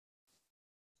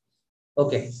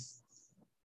 Okay.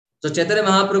 So Chaitanya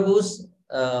Mahaprabhu's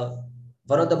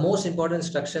one of the most important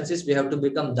instructions is we have to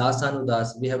become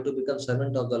dasanudas. We have to become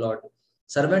servant of the Lord,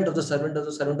 servant of the servant of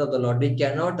the servant of the Lord. We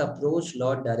cannot approach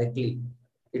Lord directly.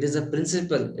 It is a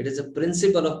principle. It is a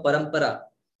principle of parampara.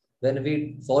 When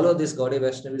we follow this Gaudiya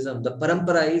Vaishnavism, the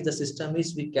parampara is the system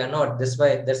is we cannot. That's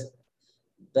why that's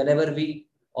whenever we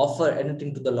offer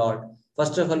anything to the Lord,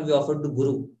 first of all we offer to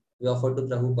Guru, we offer to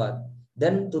Prabhupada.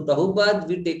 Then to Prabhupada,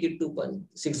 we take it to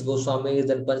six Goswamis,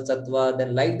 then Panch Tattva,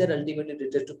 then like that ultimately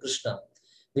it is to Krishna.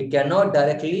 We cannot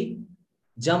directly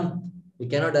jump. We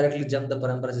cannot directly jump the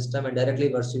parampara system and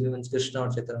directly worship even Krishna or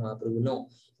Chaitanya Mahaprabhu. No,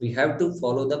 we have to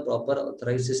follow the proper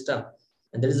authorized system.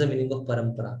 And that is the meaning of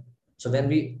parampara. So when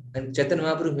we, and Chaitanya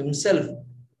Mahaprabhu himself,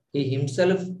 he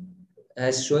himself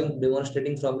as showing,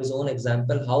 demonstrating from his own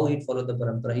example how he followed the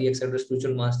parampara. He accepted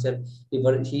spiritual master.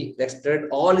 He respected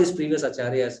all his previous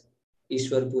acharyas,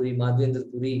 Ishwar Puri,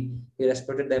 Madhvendra Puri. He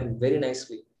respected them very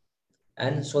nicely.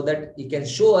 And so that he can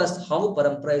show us how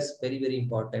parampara is very, very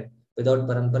important. Without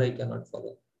parampara, you cannot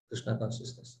follow Krishna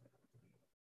consciousness.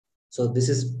 So this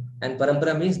is, and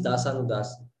parampara means dasanudas.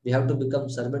 We have to become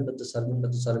servant of the servant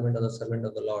of the servant of the servant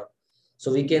of the Lord.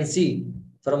 So we can see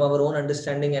from our own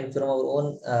understanding and from our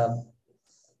own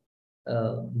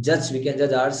judge, we can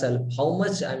judge ourselves how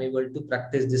much I'm able to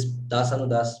practice this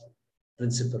dasanudas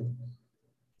principle.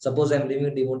 Suppose I'm living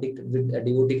with a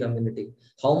devotee community,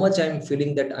 how much I'm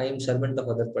feeling that I am servant of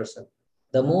other person.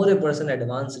 The more a person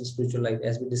advances in spiritual life,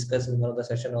 as we discussed in one of the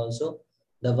session also,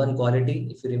 the one quality,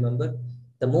 if you remember,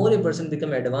 the more a person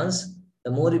become advanced, the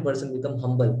more a person become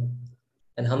humble.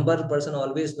 And humble person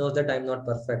always knows that I'm not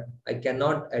perfect. I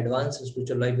cannot advance in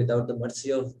spiritual life without the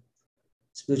mercy of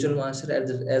spiritual master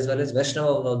as well as Vaishnava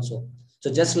also.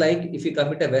 So just like if you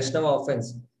commit a Vaishnava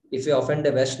offense, if you offend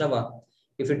a Vaishnava,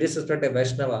 if you disrespect a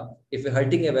Vaishnava, if you're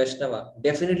hurting a Vaishnava,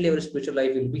 definitely our spiritual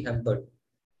life will be hampered.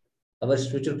 Our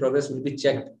spiritual progress will be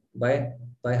checked by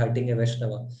hurting a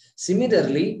Vaishnava.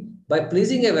 Similarly, by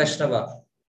pleasing a Vaishnava,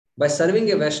 by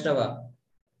serving a Vaishnava,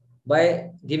 by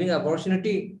giving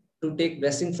opportunity to take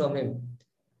blessing from him,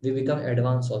 we become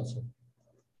advanced also.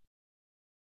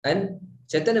 And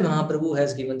Chaitanya Mahaprabhu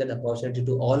has given that opportunity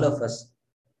to all of us,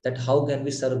 that how can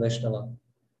we serve Vaishnava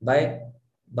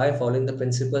by following the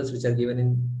principles which are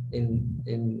given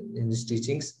in his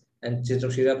teachings. And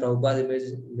Srila Prabhupada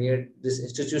made this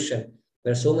institution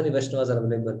where so many Vaishnavas are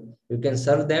available. You can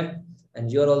serve them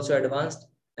and you are also advanced,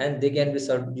 and they can be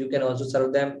served. You can also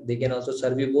serve them. They can also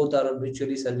serve you. Both are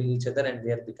mutually serving each other and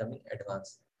they are becoming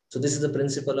advanced. So this is the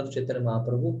principle of Chaitanya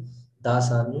Mahaprabhu,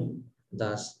 Dasanu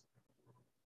Das.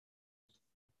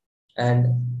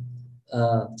 And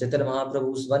Chaitanya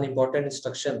Mahaprabhu's one important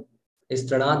instruction is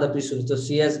Pranadapi Suni. So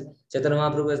Chaitanya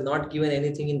Mahaprabhu has not given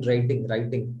anything in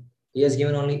writing. He has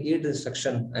given only 8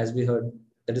 instruction, as we heard.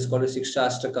 That is called a Siksha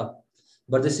Astakam.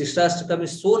 But the Siksha Astakam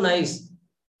is so nice.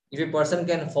 If a person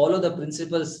can follow the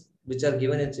principles which are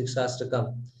given in Siksha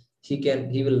Astakam,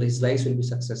 his life will be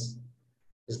success.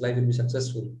 His life will be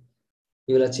successful.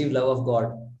 He will achieve love of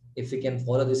God if he can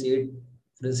follow these 8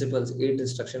 principles, 8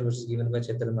 instructions which is given by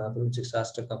Chaitanya Mahaprabhu in Siksha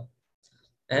Astakam.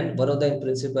 And one of the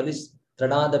principle is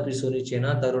Pranadapi Suni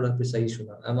Chena Tarudapi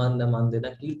Saishuna Amanda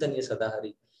Mandena Kirtani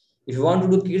Sadahari. If you want to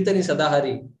do Kirtani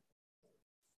Sadahari,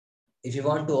 if you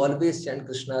want to always chant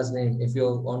Krishna's name, if you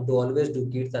want to always do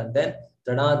Kirtan, then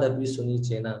Pranadapi Suni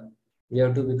Chena. We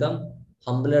have to become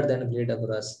humbler than a blade of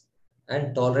grass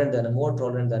and more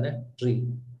tolerant than a tree.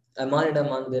 Amanida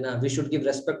Mandena. We should give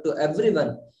respect to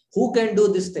everyone who can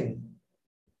do this thing.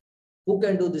 Who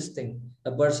can do this thing?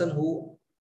 A person who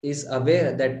is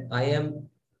aware that I am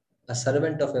a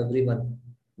servant of everyone,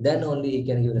 then only he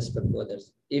can give respect to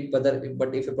others.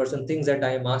 But if a person thinks that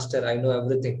I am master, I know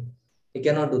everything, he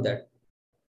cannot do that.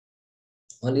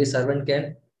 Only a servant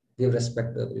can give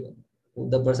respect to everyone. If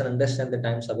the person understands that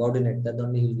I am subordinate, then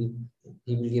only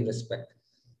he will give respect.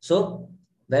 So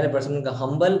when a person becomes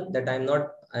humble, that I am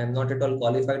not at all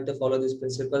qualified to follow these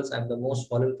principles, I am the most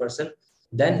fallen person,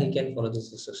 then he can follow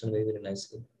this instruction very, very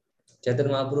nicely.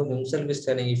 Chaitanya Mahaprabhu himself is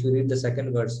telling, if you read the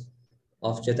second verse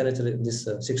of Chaitanya, this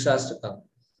Sikshastakam,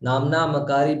 Namna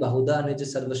Makari Bahuda Nij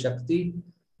Sarva Shakti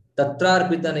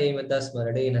Tatrarpita Neyamata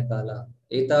Smaradena Kala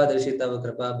Etadashi Tava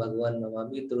Kripa Bhagwan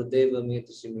Namami Trudeva Me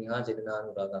Tushimiha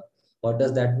Jagananuraga. What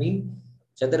does that mean?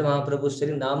 Chaitanya Mahaprabhu is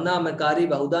telling, Namna Makari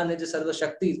Bahuda Nij Sarva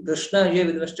Shakti. Krishna, you have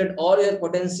invested all your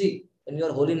potency in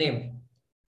your holy name.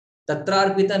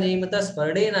 Tatrarpita niyamata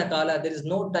smarnena kala. There is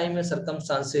no time and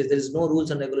circumstances. There is no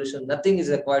rules and regulations. Nothing is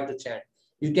required to chant.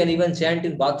 You can even chant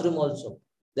in bathroom also.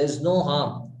 There is no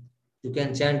harm. You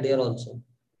can chant there also.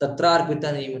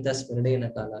 Tatrarpita niyamata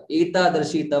smarnena kala. Eta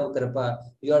darshi tav kripa.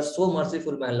 You are so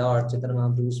merciful, my Lord. Chaitanya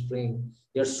Mahaprabhu is praying.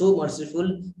 You are so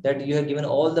merciful that you have given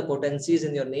all the potencies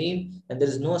in your name, and there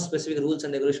is no specific rules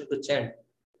and regulations to chant.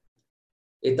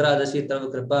 Itradashi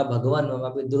Tav Kripa Bhagavan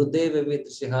Mamapi Durdev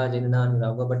Siha Janina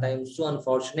Nirava. But I am so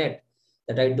unfortunate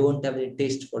that I don't have any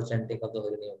taste for chanting of the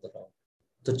holy name of the Lord.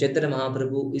 So Chaitanya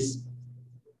Mahaprabhu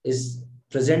is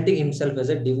presenting himself as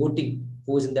a devotee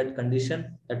who is in that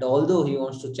condition that although he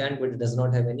wants to chant, but he does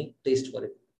not have any taste for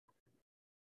it.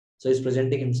 So he's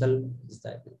presenting himself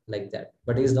like that.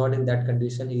 But he is not in that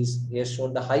condition. He has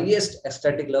shown the highest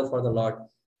ecstatic love for the Lord.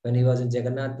 When he was in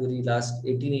Jagannath Puri last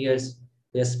 18 years,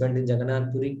 he has spent in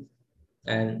Jagannath Puri.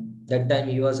 And that time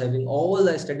he was having all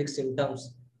the ecstatic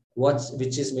symptoms,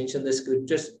 which is mentioned in the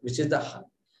scriptures, which is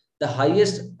the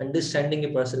highest understanding a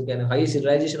person can have, highest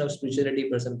realization of spirituality a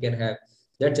person can have.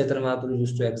 That Chaitanya Mahaprabhu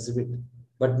used to exhibit,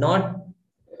 but not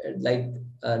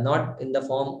not in the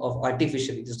form of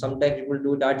artificially. So sometimes people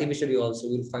do it artificially also.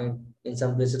 You'll find in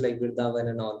some places like Vrindavan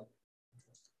and all.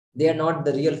 They are not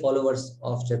the real followers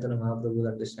of Chaitanya Mahaprabhu's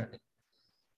understanding.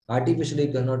 Artificially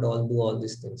cannot all do all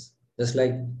these things. Just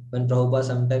like when Prabhupada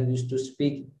sometimes used to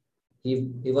speak, he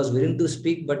was willing to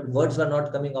speak, but words were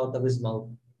not coming out of his mouth.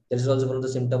 That is also one of the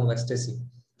symptoms of ecstasy.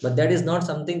 But that is not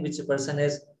something which a person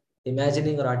is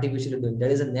imagining or artificially doing.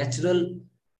 That is a natural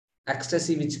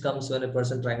ecstasy which comes when a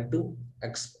person trying to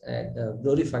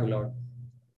glorify Lord.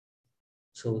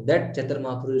 So that Chaitanya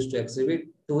Mahaprabhu used to exhibit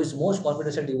to his most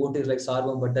confidential devotees like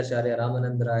Sarvam Bhattacharya,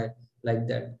 Ramanand Rai, like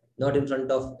that. Not in front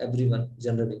of everyone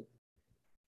generally.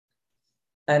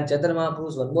 And Chaitanya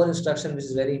Mahaprabhu's one more instruction which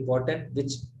is very important,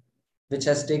 which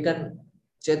has taken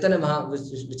Chaitanya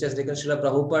Mahaprabhu, which has taken Srila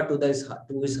Prabhupada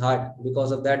to his heart.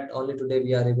 Because of that, only today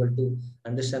we are able to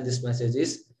understand this message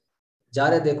is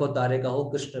Jare Dekho Tare Kaho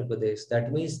Krishna Pradesh.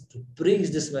 That means to preach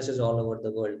this message all over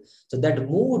the world. So that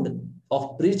mood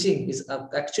of preaching is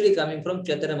actually coming from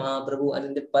Chaitanya Mahaprabhu, and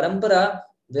in the parampara,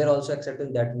 they are also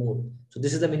accepting that mood. So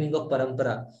this is the meaning of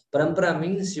parampara. Parampara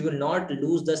means you will not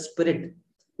lose the spirit.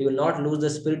 You will not lose the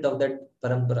spirit of that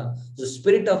parampara. The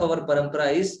spirit of our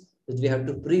parampara is that we have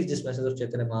to preach this message of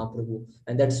Chaitanya Mahaprabhu.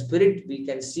 And that spirit we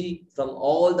can see from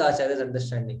all the Acharyas'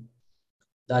 understanding.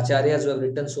 The Acharyas who have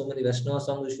written so many Vaishnava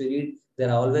songs which we read, they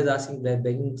are always asking,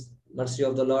 begging mercy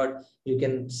of the Lord. You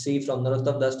can see from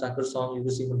Narottam Das Thakur song, you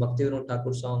can see from Bhaktivinoda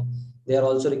Thakur song. They are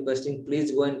also requesting,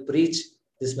 please go and preach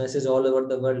this message all over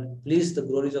the world. Please the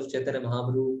glories of Chaitanya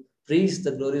Mahaprabhu. Preach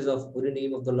the glories of holy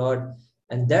name of the Lord.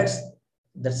 And that's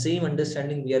the same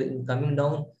understanding we are in coming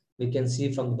down. We can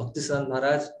see from Bhaktisiddhanta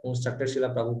Maharaj, who instructed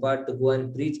Srila Prabhupada to go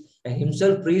and preach, and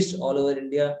himself preached all over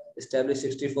India, established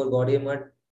 64 Gaudiya Math,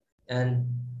 and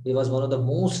he was one of the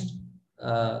most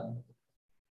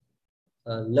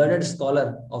learned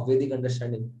scholar of Vedic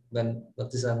understanding when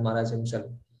Bhaktisiddhanta Maharaj himself.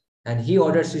 And he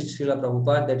ordered Srila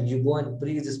Prabhupada that you go and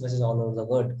preach this message all over the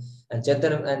world. And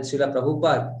Chaitanya and Srila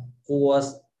Prabhupada, he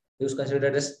was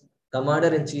considered as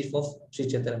commander-in-chief of Sri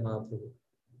Chaitanya Mahaprabhu.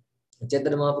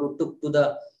 Chaitanya Mahaprabhu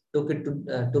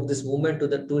took this movement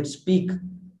to its peak,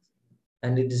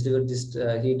 and he delivered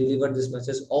this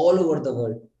message all over the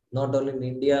world, not only in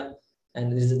India.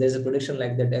 And there's a prediction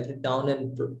like that every town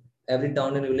and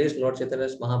village, Lord Chaitanya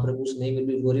Mahaprabhu's name will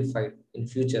be glorified in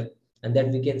future, and that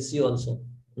we can see also.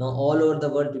 Now all over the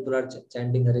world, people are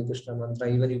chanting Hare Krishna mantra.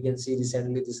 Even you can see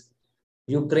recently this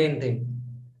Ukraine thing.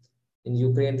 In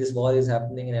Ukraine, this war is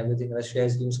happening and everything. Russia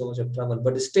is giving so much of trouble,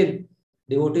 but still,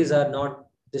 devotees are not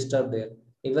disturbed there.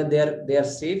 Even they are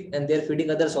safe and they are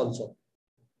feeding others also.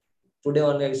 Today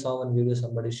only I saw one video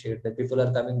somebody shared that people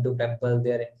are coming to temple.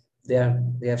 They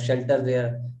have shelter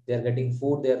there. They are getting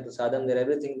food there, sadham there,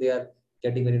 everything they are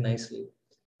getting very nicely.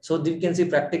 So we can see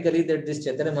practically that this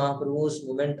Chaitanya Mahaprabhu's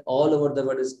movement all over the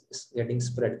world is getting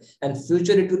spread. And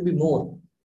future it will be more.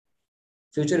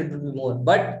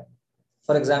 But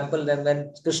for example, then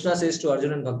when Krishna says to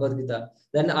Arjuna in Bhagavad Gita,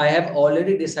 then I have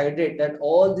already decided that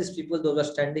all these people, those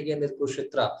are standing in this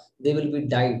Kurukshetra, they will be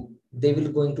died. They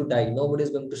will going to die. Nobody is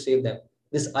going to save them.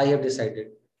 This I have decided.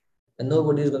 And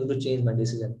nobody is going to change my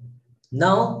decision.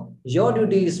 Now, your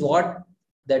duty is what?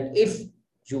 That if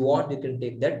you want, you can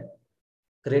take that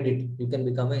credit. You can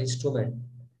become an instrument.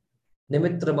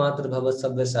 Nimitra matra bhava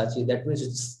sabyasachi. That means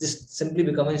it's just simply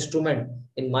become an instrument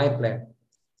in my plan.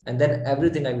 And then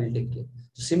everything I will take care.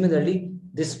 So similarly,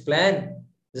 this plan,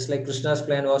 just like Krishna's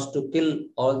plan was to kill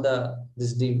all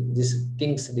these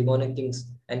kings, demonic kings,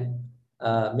 and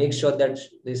make sure that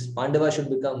this Pandava should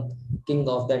become king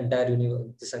of the entire universe,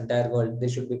 this entire world. They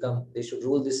should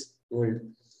rule this world.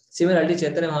 Similarly,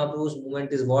 Chaitanya Mahaprabhu's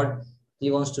movement is what he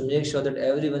wants to make sure that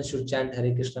everyone should chant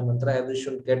Hare Krishna mantra, everyone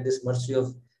should get this mercy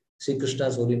of Sri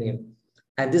Krishna's holy name.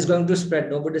 And this is going to spread.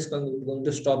 Nobody is going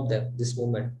to stop them, this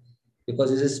movement.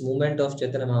 Because this is movement of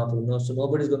Chaitanya Mahaprabhu. No, so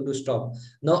nobody is going to stop.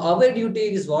 Now our duty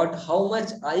is what? How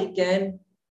much I can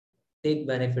take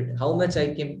benefit, how much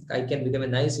I can become a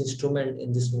nice instrument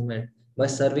in this movement by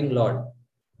serving Lord.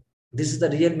 This is the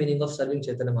real meaning of serving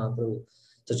Chaitanya Mahaprabhu.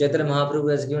 So Chaitanya Mahaprabhu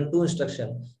has given two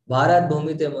instructions. Bharat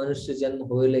bhumi te manushya janm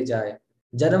hoile jaye.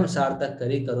 Janam sartak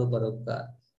kari karo paropkar.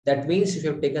 That means if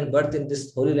you have taken birth in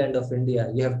this holy land of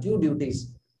India, you have two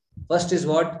duties. First is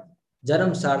what?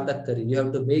 Janam sartak kari. You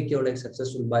have to make your life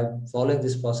successful by following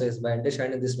this process, by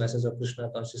understanding this message of Krishna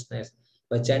consciousness,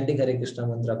 by chanting Hare Krishna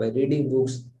mantra, by reading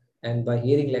books and by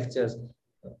hearing lectures.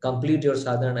 Complete your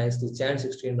sadhana nicely, chant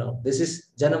 16 rounds. This is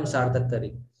Janam sartak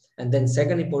kari. And then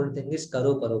second important thing is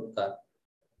Karo Paropkar.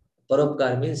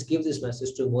 Paropkar means give this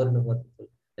message to more and more people.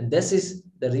 And this is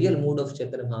the real mood of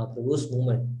Chaitanya Mahaprabhu's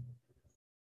movement.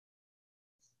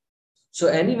 So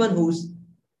anyone who's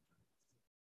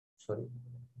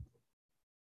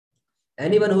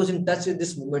in touch with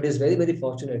this movement is very, very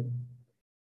fortunate.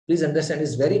 Please understand,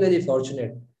 it's very, very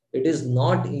fortunate. It is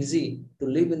not easy to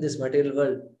live in this material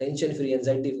world, tension-free,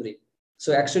 anxiety-free.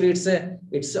 So actually it's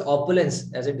a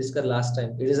opulence, as I discussed last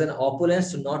time. It is an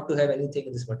opulence to not to have anything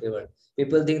in this material world.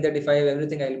 People think that if I have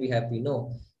everything, I will be happy.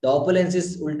 No, the opulence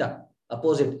is ulta,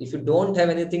 opposite. If you don't have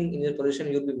anything in your position,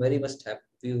 you'll be very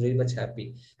much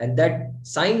happy. And that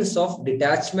signs of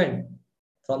detachment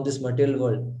from this material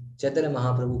world, Chaitanya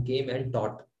Mahaprabhu came and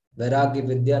taught. Vairagya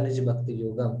Vidya Nij Bhakti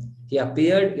Yogam. He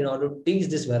appeared in order to teach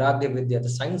this Vairagya Vidya, the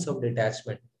science of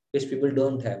detachment, which people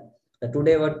don't have.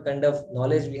 Today, what kind of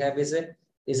knowledge we have is a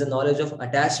knowledge of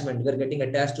attachment. We are getting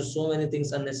attached to so many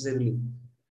things unnecessarily.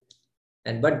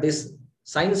 But this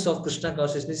science of Krishna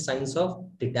consciousness is science of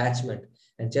detachment.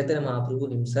 And Chaitanya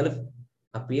Mahaprabhu himself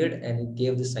appeared and he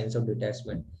gave this science of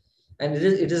detachment. And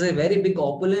it is a very big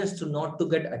opulence to not to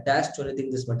get attached to anything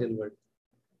in this material world.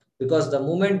 Because the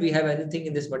moment we have anything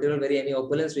in this material, any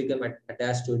opulence, we become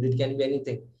attached to it. It can be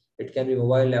anything. It can be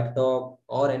mobile, laptop,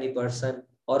 or any person,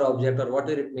 or object, or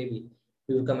whatever it may be.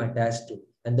 We become attached to.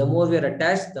 And the more we are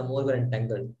attached, the more we are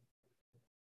entangled.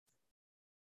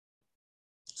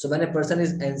 So when a person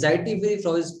is anxiety-free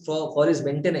for his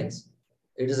maintenance,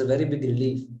 it is a very big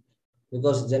relief.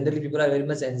 Because generally people are very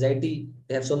much anxiety.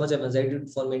 They have so much of anxiety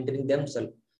for maintaining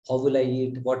themselves. How will I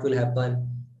eat? What will happen?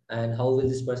 And how will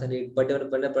this person eat? But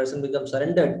when a person becomes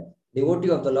surrendered, devotee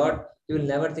of the Lord, he will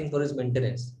never think for his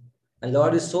maintenance. And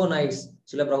Lord is so nice.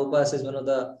 Srila Prabhupada says,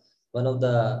 one of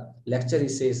the lecture, he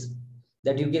says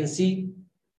that you can see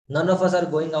none of us are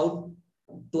going out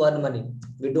to earn money.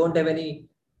 We don't have any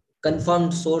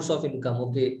confirmed source of income.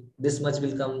 Okay, this much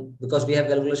will come, because we have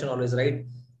calculation always, right?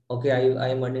 Okay, I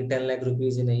am earning 10 lakh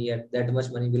rupees in a year. That much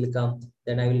money will come.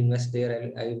 Then I will invest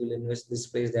there. I will invest this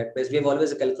place, that place. We have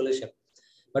always a calculation.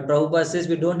 But Prabhupada says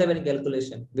we don't have any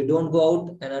calculation. We don't go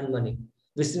out and earn money.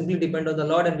 We simply depend on the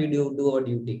Lord and we do our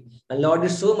duty. And Lord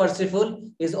is so merciful,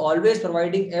 He is always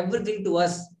providing everything to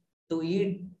us to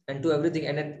eat and to everything.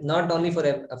 And not only for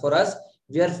us,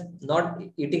 we are not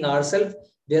eating ourselves.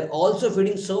 We are also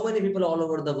feeding so many people all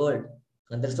over the world.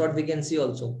 And that's what we can see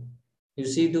also. You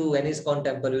see to any ISKCON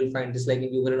temple, you will find this, like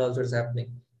in Ukraine also is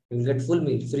happening. You will get full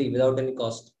meal free without any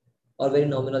cost, or very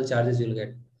nominal charges you will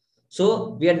get.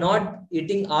 So we are not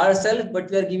eating ourselves,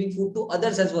 but we are giving food to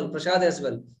others as well, prasad as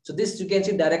well. So this you can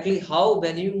see directly how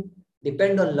when you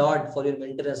depend on Lord for your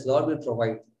maintenance, Lord will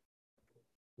provide.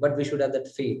 But we should have that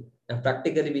faith. And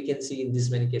practically we can see in these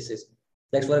many cases.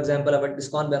 Like for example, about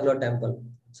ISKCON Bangalore temple.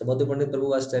 So Madhu Pandit Prabhu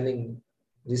was telling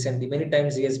recently, many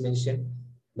times he has mentioned,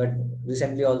 but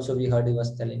recently also we heard he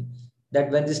was telling that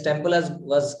when this temple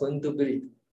was going to build,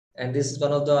 and this is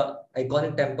one of the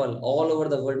iconic temple all over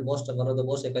the world, one of the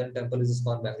most iconic temple is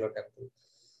ISKCON Bangalore temple.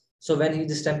 So when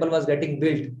this temple was getting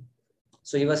built,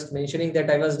 so he was mentioning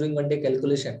that I was doing one day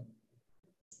calculation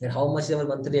that how much is our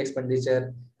monthly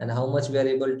expenditure and how much we are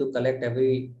able to collect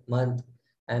every month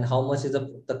and how much is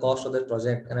the cost of the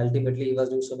project. And ultimately he was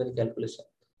doing so many calculations.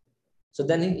 So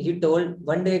then he told,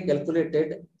 one day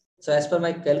calculated, so as per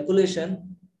my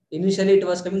calculation, initially it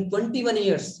was coming 21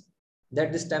 years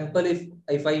that this temple,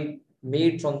 if I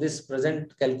made from this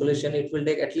present calculation, it will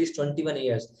take at least 21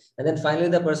 years. And then finally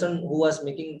the person who was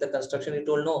making the construction, he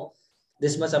told, no,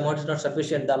 this much amount is not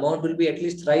sufficient. The amount will be at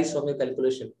least thrice from your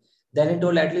calculation. Then he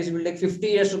told at least it will take 50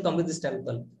 years to complete this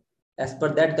temple as per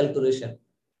that calculation.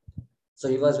 So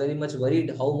he was very much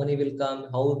worried how money will come,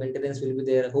 how maintenance will be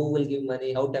there, who will give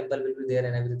money, how temple will be there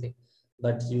and everything.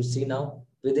 But you see now,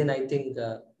 within I think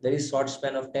very short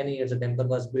span of 10 years, the temple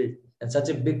was built, and such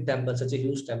a big temple, such a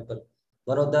huge temple.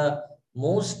 One of the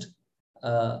most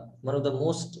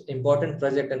important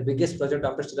project and biggest project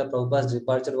after Srila Prabhupada's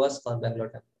departure was Bangalore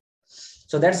temple.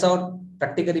 So that's how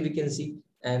practically we can see,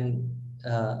 and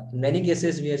in many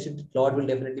cases we actually Lord will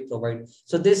definitely provide.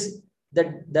 So this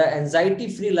that the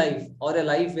anxiety-free life, or a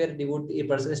life where a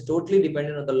person is totally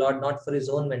dependent on the Lord, not for his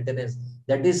own maintenance,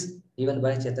 that is given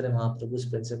by Chaitanya Mahaprabhu's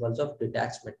principles of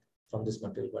detachment from this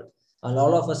material world. And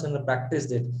all of us can practice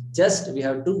that. Just we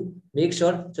have to make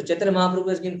sure. So Chaitanya Mahaprabhu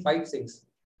has given 5 things.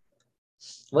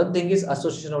 One thing is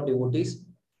association of devotees.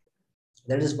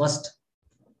 That is must.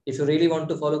 If you really want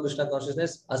to follow Krishna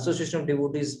consciousness, association of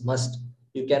devotees must.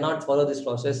 You cannot follow this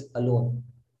process alone.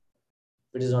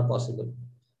 It is not possible.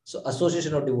 So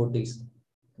association of devotees.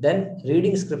 Then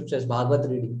reading scriptures, Bhagavad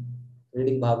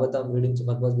reading Bhagavatam, reading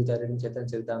Bhagavad Gita, reading Chaitanya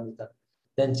Charitamrita.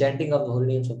 Then chanting of the holy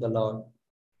names of the Lord.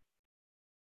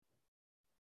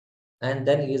 And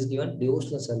then he is given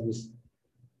devotional service.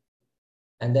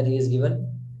 And then he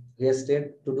has stayed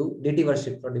to do deity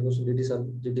worship, for devotional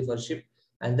deity worship.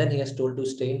 And then he has told to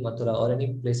stay in Mathura or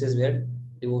any places where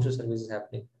devotional service is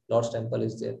happening. Lord's temple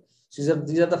is there. So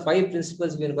these are the 5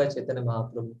 principles given by Chaitanya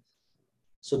Mahaprabhu.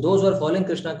 So those who are following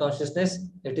Krishna consciousness,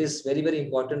 it is very, very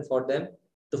important for them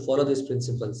to follow these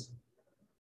principles.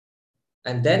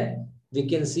 And then we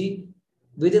can see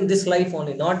within this life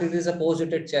only, not it is a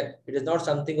post-dated check. It is not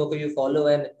something, okay, you follow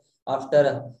and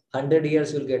after 100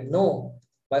 years you'll get. No,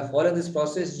 by following this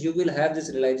process, you will have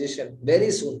this realization very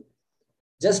soon.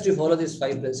 Just to follow these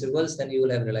 5 principles, then you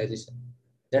will have realization.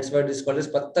 That's why it is called as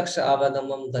Pratyaksha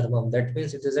Avagamam Dharmam. That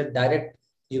means it is a direct,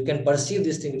 you can perceive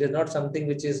this thing. It is not something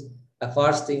which is a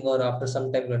fast thing or after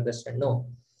some time you understand. No.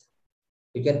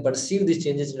 You can perceive these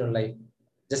changes in your life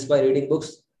just by reading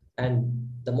books. And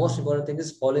the most important thing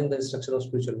is following the instruction of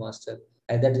spiritual master.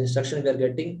 And that instruction we are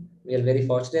getting, we are very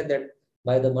fortunate that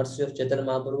by the mercy of Chaitanya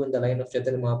Mahaprabhu, in the line of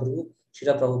Chaitanya Mahaprabhu,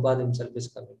 Srila Prabhupada himself is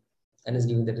coming and is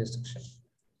giving that instruction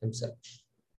himself.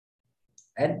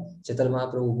 And Chaitanya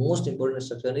Mahaprabhu, most important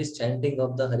instruction is chanting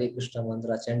of the Hare Krishna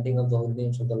mantra, chanting of the holy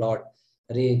names of the Lord.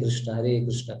 Hare Krishna,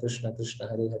 Krishna Krishna,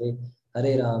 Hare Hare,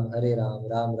 Hare Ram,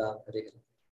 Ram Ram, Hare Hare.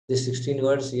 These 16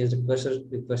 words he has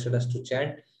requested us to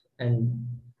chant, and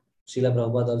Srila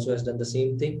Prabhupada also has done the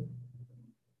same thing.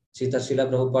 Srila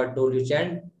Prabhupada told you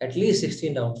chant at least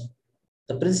 16 rounds.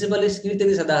 The principle is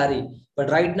Kirtani Sadahari, but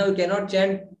right now you cannot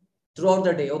chant throughout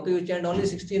the day. Okay, you chant only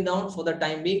 16 rounds for the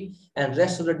time being, and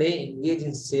rest of the day engage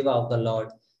in seva of the Lord.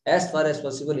 As far as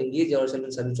possible, engage yourself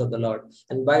in service of the Lord.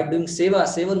 And by doing seva,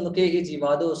 sevan mukhe hi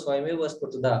jivado swayameva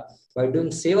spurtada. By doing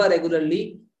seva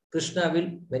regularly, Krishna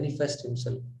will manifest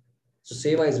himself. So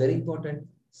seva is very important.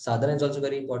 Sadhana is also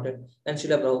very important. And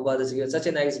Srila Prabhupada has given such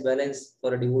a nice balance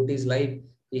for a devotee's life.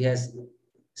 He has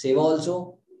seva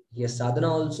also, he has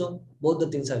sadhana also. Both the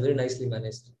things are very nicely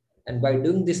managed. And by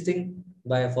doing this thing,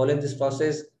 by following this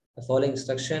process, following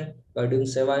instruction, by doing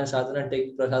seva and sadhana,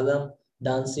 taking prasadam,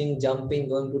 dancing, jumping,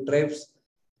 going to trips,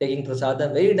 taking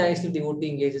prasadam, very nicely devotee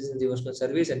engages in devotional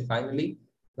service. And finally,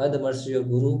 by the mercy of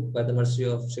Guru, by the mercy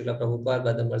of Srila Prabhupada,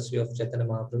 by the mercy of Chaitanya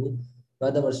Mahaprabhu, by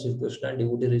the mercy of Krishna,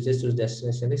 devotee reaches to his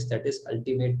destination, that is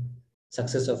ultimate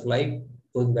success of life,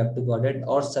 going back to Godhead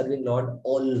or serving Lord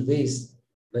always,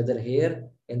 whether here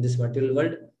in this material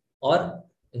world or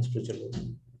in spiritual world.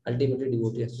 Ultimately,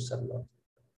 devotee has to serve Lord.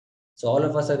 So all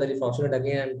of us are very fortunate.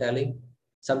 Again, I'm telling,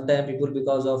 sometimes people,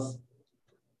 because of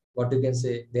what you can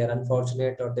say, they are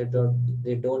unfortunate or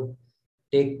they don't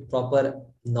take proper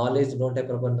knowledge, don't have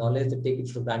proper knowledge, they take it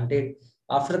for granted.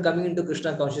 After coming into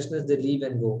Krishna consciousness, they leave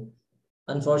and go.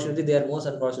 Unfortunately, they are most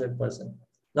unfortunate person.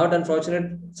 Not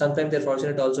unfortunate, sometimes they're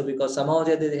fortunate also because somehow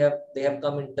they have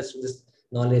come in touch with this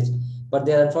knowledge. But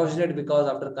they are unfortunate because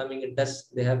after coming in touch,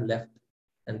 they have left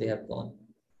and they have gone.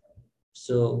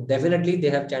 So definitely they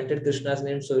have chanted Krishna's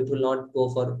name, so it will not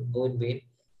go in vain.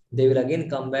 They will again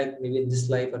come back maybe in this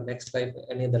life or next life,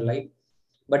 any other life.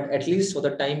 But at least for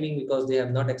the time being, because they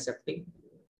have not accepting,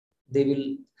 they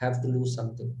will have to lose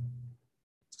something.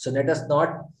 So let us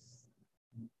not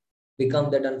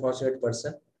become that unfortunate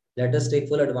person. Let us take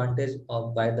full advantage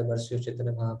of by the mercy of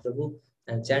Chaitanya Mahaprabhu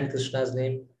and chant Krishna's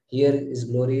name, hear his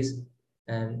glories,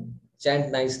 and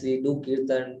chant nicely, do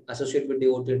kirtan, associate with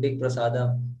devotee, take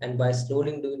prasadam, and by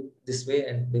slowly doing this way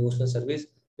and devotional service,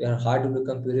 we are hard to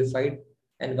become purified.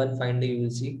 And one fine day you will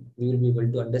see, we will be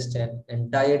able to understand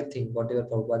entire thing, whatever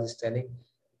Prabhupada is telling,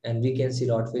 and we can see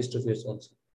Lord face to face also.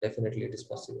 Definitely it is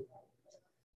possible.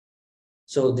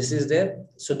 So this is there.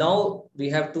 So now we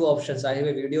have 2 options. I have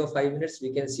a video of 5 minutes.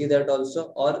 We can see that also,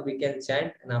 or we can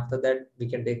chant, and after that we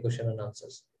can take question and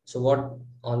answers. So what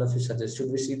all of you suggest?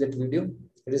 Should we see that video?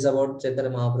 It is about Chaitanya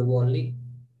Mahaprabhu only,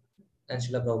 and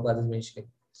Srila Prabhupada is mentioning.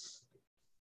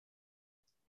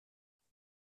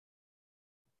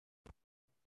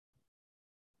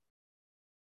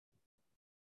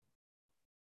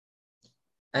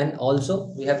 And also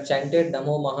we have chanted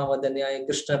Namo Mahavadanyaya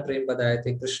Krishna Prem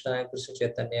Padayate Krishna Krishna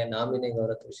Chaitanya Namine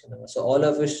Gaurakrishna. So all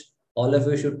of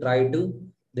you should try to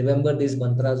remember these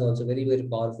mantras also. Very, very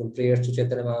powerful. Prayers to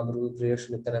Chaitanya Mahaprabhu, prayers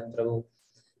to Nityananda Prabhu.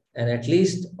 And at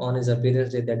least on his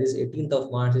appearance day, that is 18th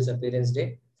of March, his appearance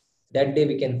day, that day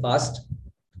we can fast.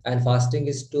 And fasting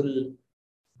is till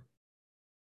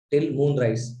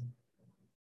moonrise.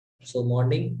 So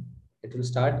morning it will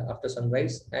start after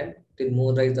sunrise, and till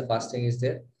moonrise the fasting is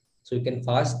there. So you can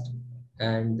fast,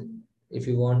 and if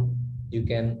you want, you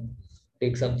can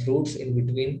take some fruits in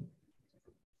between.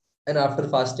 And after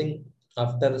fasting,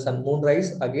 after sun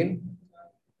moonrise again,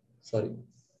 sorry,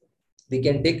 we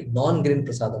can take non-green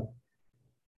prasadam.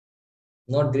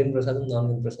 Not green prasadam,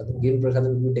 non-green prasadam. Green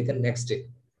prasadam will be taken next day.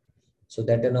 So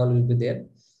that and all will be there.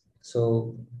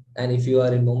 So, and if you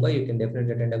are in Mumbai, you can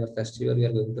definitely attend our festival we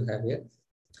are going to have here.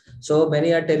 So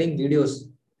many are telling videos.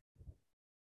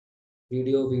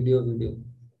 Video, Prabhuji,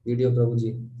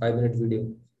 5-minute video.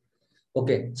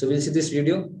 Okay, so we'll see this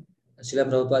video. Srila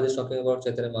Prabhupada is talking about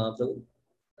Chaitanya Mahaprabhu.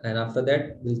 And after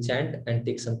that, we'll chant and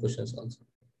take some questions also.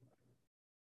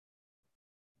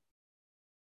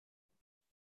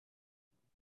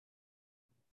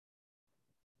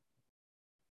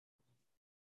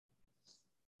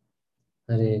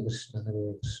 Hare Krishna,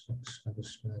 Krishna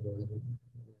Krishna, Hare Hare.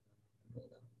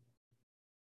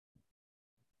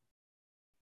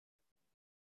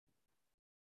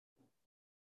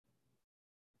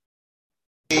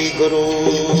 Guru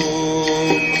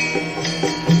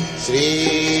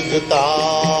Sri Juta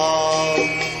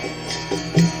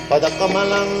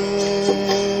Padakamalang.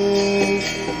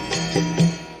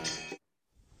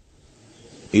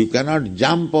 You cannot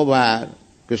jump over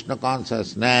Krishna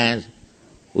consciousness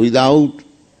without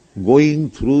going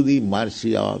through the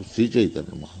mercy of Sri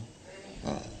Chaitanya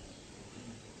Mahaprabhu.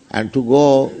 And to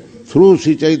go through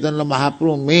Sri Chaitanya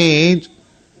Mahaprabhu means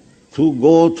to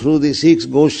go through the 6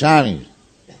 Goswamis.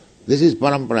 This is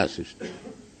parampara system.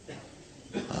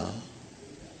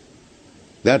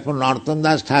 Therefore Narottam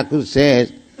Das Thakur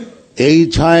says, Ei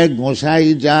chhay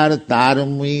Gosai jar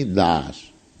tarmi das,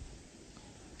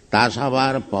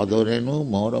 tasavar padorenu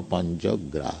mora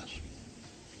panchagras.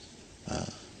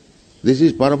 This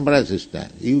is parampara system.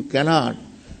 You cannot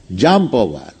jump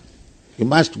over. You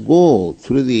must go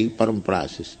through the parampara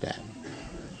system.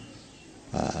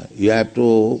 You have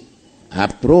to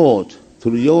approach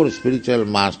through your spiritual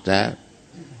master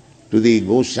to the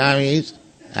Goswamis,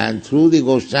 and through the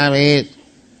Goswamis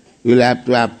you will have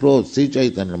to approach Sri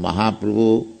Chaitanya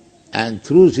Mahaprabhu, and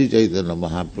through Sri Chaitanya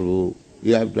Mahaprabhu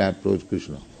you have to approach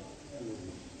Krishna.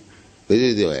 This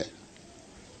is the way.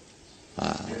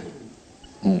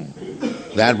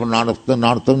 Therefore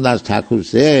Narottam Das Thakur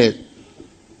says,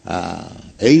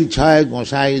 Ei chhay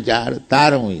Gosai jar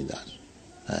tarami das.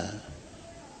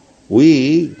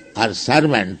 We are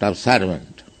servant of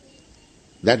servant.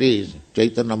 That is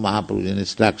Chaitanya Mahaprabhu's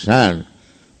instruction.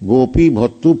 Gopi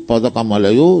bhattu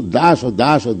padakamalayo daso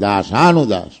daso dasanu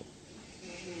daso.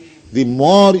 The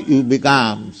more you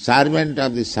become servant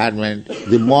of the servant,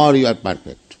 the more you are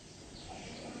perfect.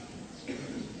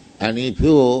 And if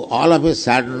you all of a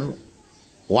sudden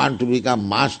want to become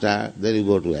master, then you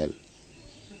go to hell.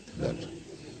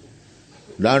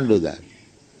 Don't do that.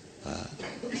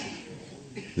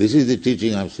 This is the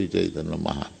teaching of Sri Chaitanya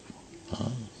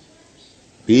Mahaprabhu.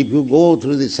 If you go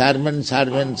through the servant,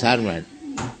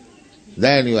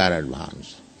 then you are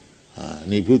advanced.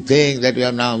 And if you think that you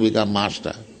have now become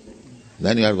master,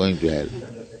 then you are going to hell.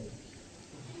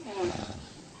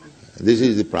 This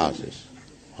is the process.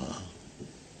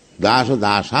 Dasa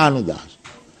dasanu das.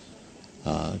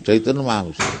 Chaitanya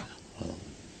Mahaprabhu said.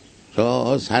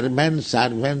 So servant,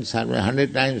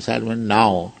 100 times servant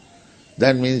now,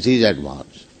 that means he is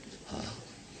advanced.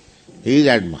 He is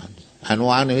advanced. And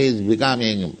one who is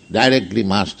becoming directly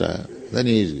master, then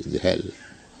he is in hell.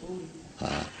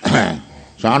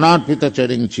 Sanatpita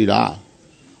charing chira.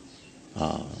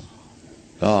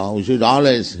 So we should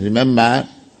always remember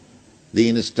the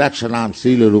instruction of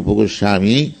Srila Rupa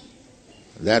Goswami.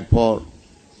 Therefore,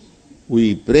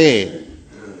 we pray,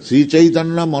 Sri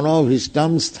Chaitanya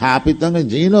Manobhishtam Sthapitam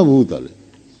Jena Bhutale.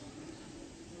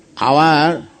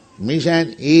 Our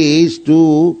mission is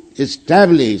to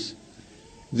establish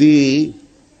the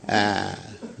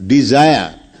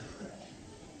desire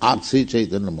of Sri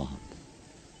Chaitanya Mahaprabhu.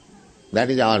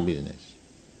 That is our business.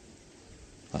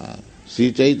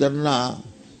 Sri Chaitanya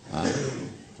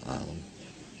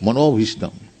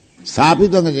Manobhishtam.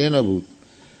 Sthapitam jena bhut.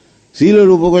 Srila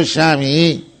Rupa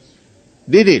Goswami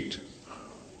did it.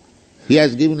 He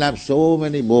has given up so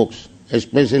many books,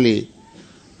 especially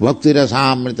Bhakti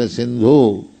Rasamrita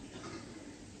Sindhu,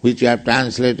 which we have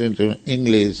translated into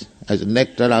English as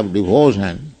Nectar of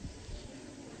Devotion,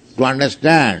 to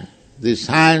understand the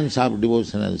science of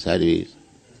devotional service.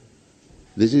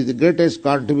 This is the greatest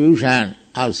contribution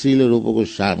of Srila Rupa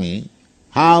Goswami,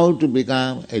 how to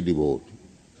become a devotee.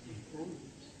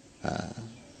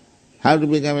 How to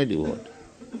become a devotee.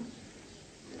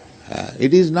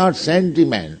 It is not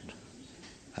sentiment,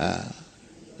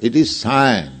 it is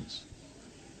science.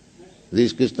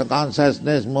 This Krishna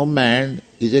consciousness movement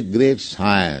is a great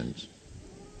science.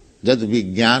 Jad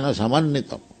vijnana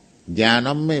samannitam.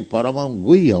 Jnanam me paramam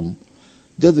guhyam.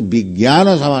 Jad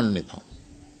vijnana samannitam.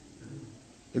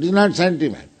 It is not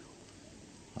sentiment.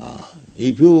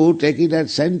 If you take it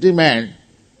as sentiment,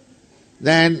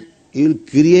 then you will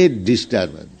create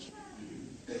disturbance.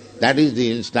 That is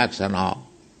the instruction of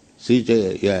Sri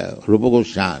Rupa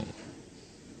Goswami.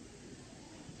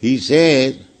 He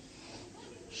says,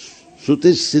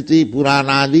 Shruti Sthiti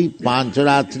Puranadi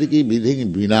Pancharatri ki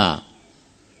vidhi bina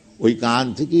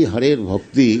oikanti ki harer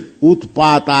bhakti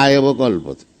utpatayava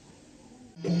kalpati.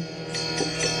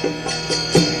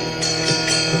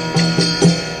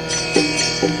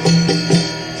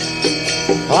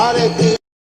 Hare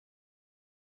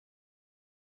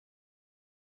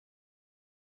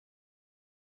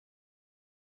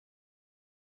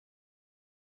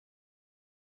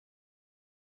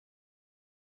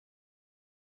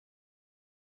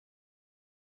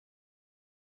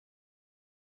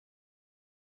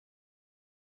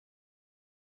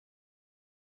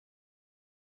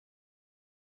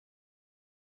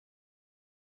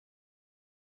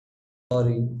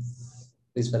Sorry,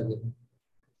 please forgive me.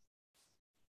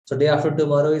 So day after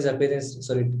tomorrow is appearance.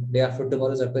 Day after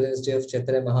tomorrow is appearance day of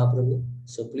Chaitanya Mahaprabhu.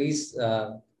 So please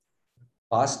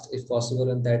fast if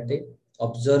possible on that day.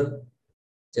 Observe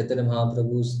Chaitanya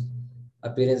Mahaprabhu's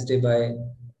appearance day by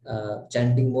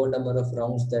chanting more number of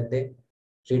rounds that day,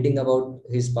 reading about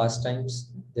his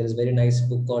pastimes. There is a very nice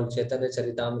book called Chaitanya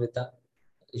Charitamrita.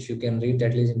 If you can read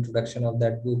at least introduction of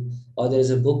that book, or there is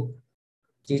a book,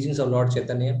 Teachings of Lord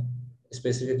Chaitanya,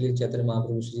 specifically Chaitanya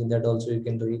Mahaprabhu, in that also you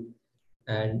can read.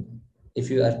 And if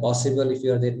you are possible, if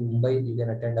you are there in Mumbai, you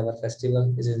can attend our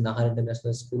festival. This is Nahar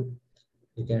International School.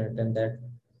 You can attend that.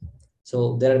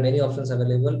 So there are many options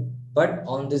available. But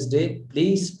on this day,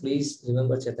 please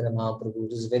remember Chaitanya Mahaprabhu.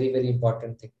 This is very, very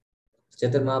important thing.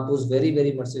 Chaitanya Mahaprabhu is very,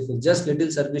 very merciful. Just little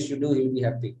service you do, he will be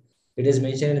happy. It is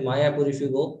mentioned in Mayapur. If you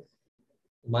go,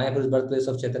 Mayapur is birthplace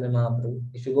of Chaitanya Mahaprabhu.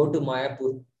 If you go to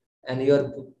Mayapur and you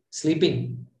are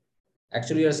sleeping,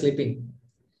 actually you are sleeping,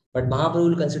 but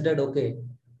Mahaprabhu will consider, okay,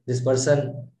 this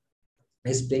person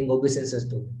is paying obeisances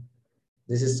to me.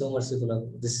 This is so merciful.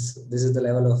 This is the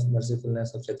level of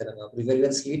mercifulness of Chaitanya Mahaprabhu.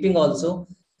 Even sleeping also,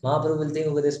 Mahaprabhu will think,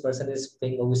 okay, this person is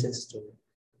paying obeisances to me.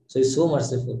 So he's so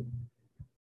merciful.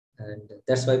 And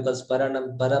that's why it calls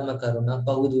Parama Karuna,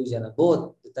 Pahudu Jana.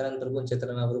 Both Nityananda Prabhu and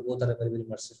Chaitanya Mahaprabhu both are very, very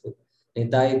merciful.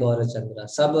 Nitai Gaura Chandra,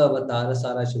 Sab Avatara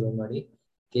Sara Shiromani,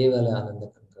 Kevala Ananda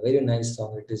Kanka. Very nice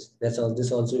song it is. That's all.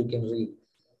 This also you can read.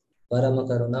 Parama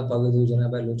Karuna, Pahudu Jana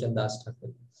by Lochan Das Thakur.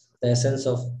 The essence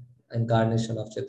of incarnation of Chaitanya.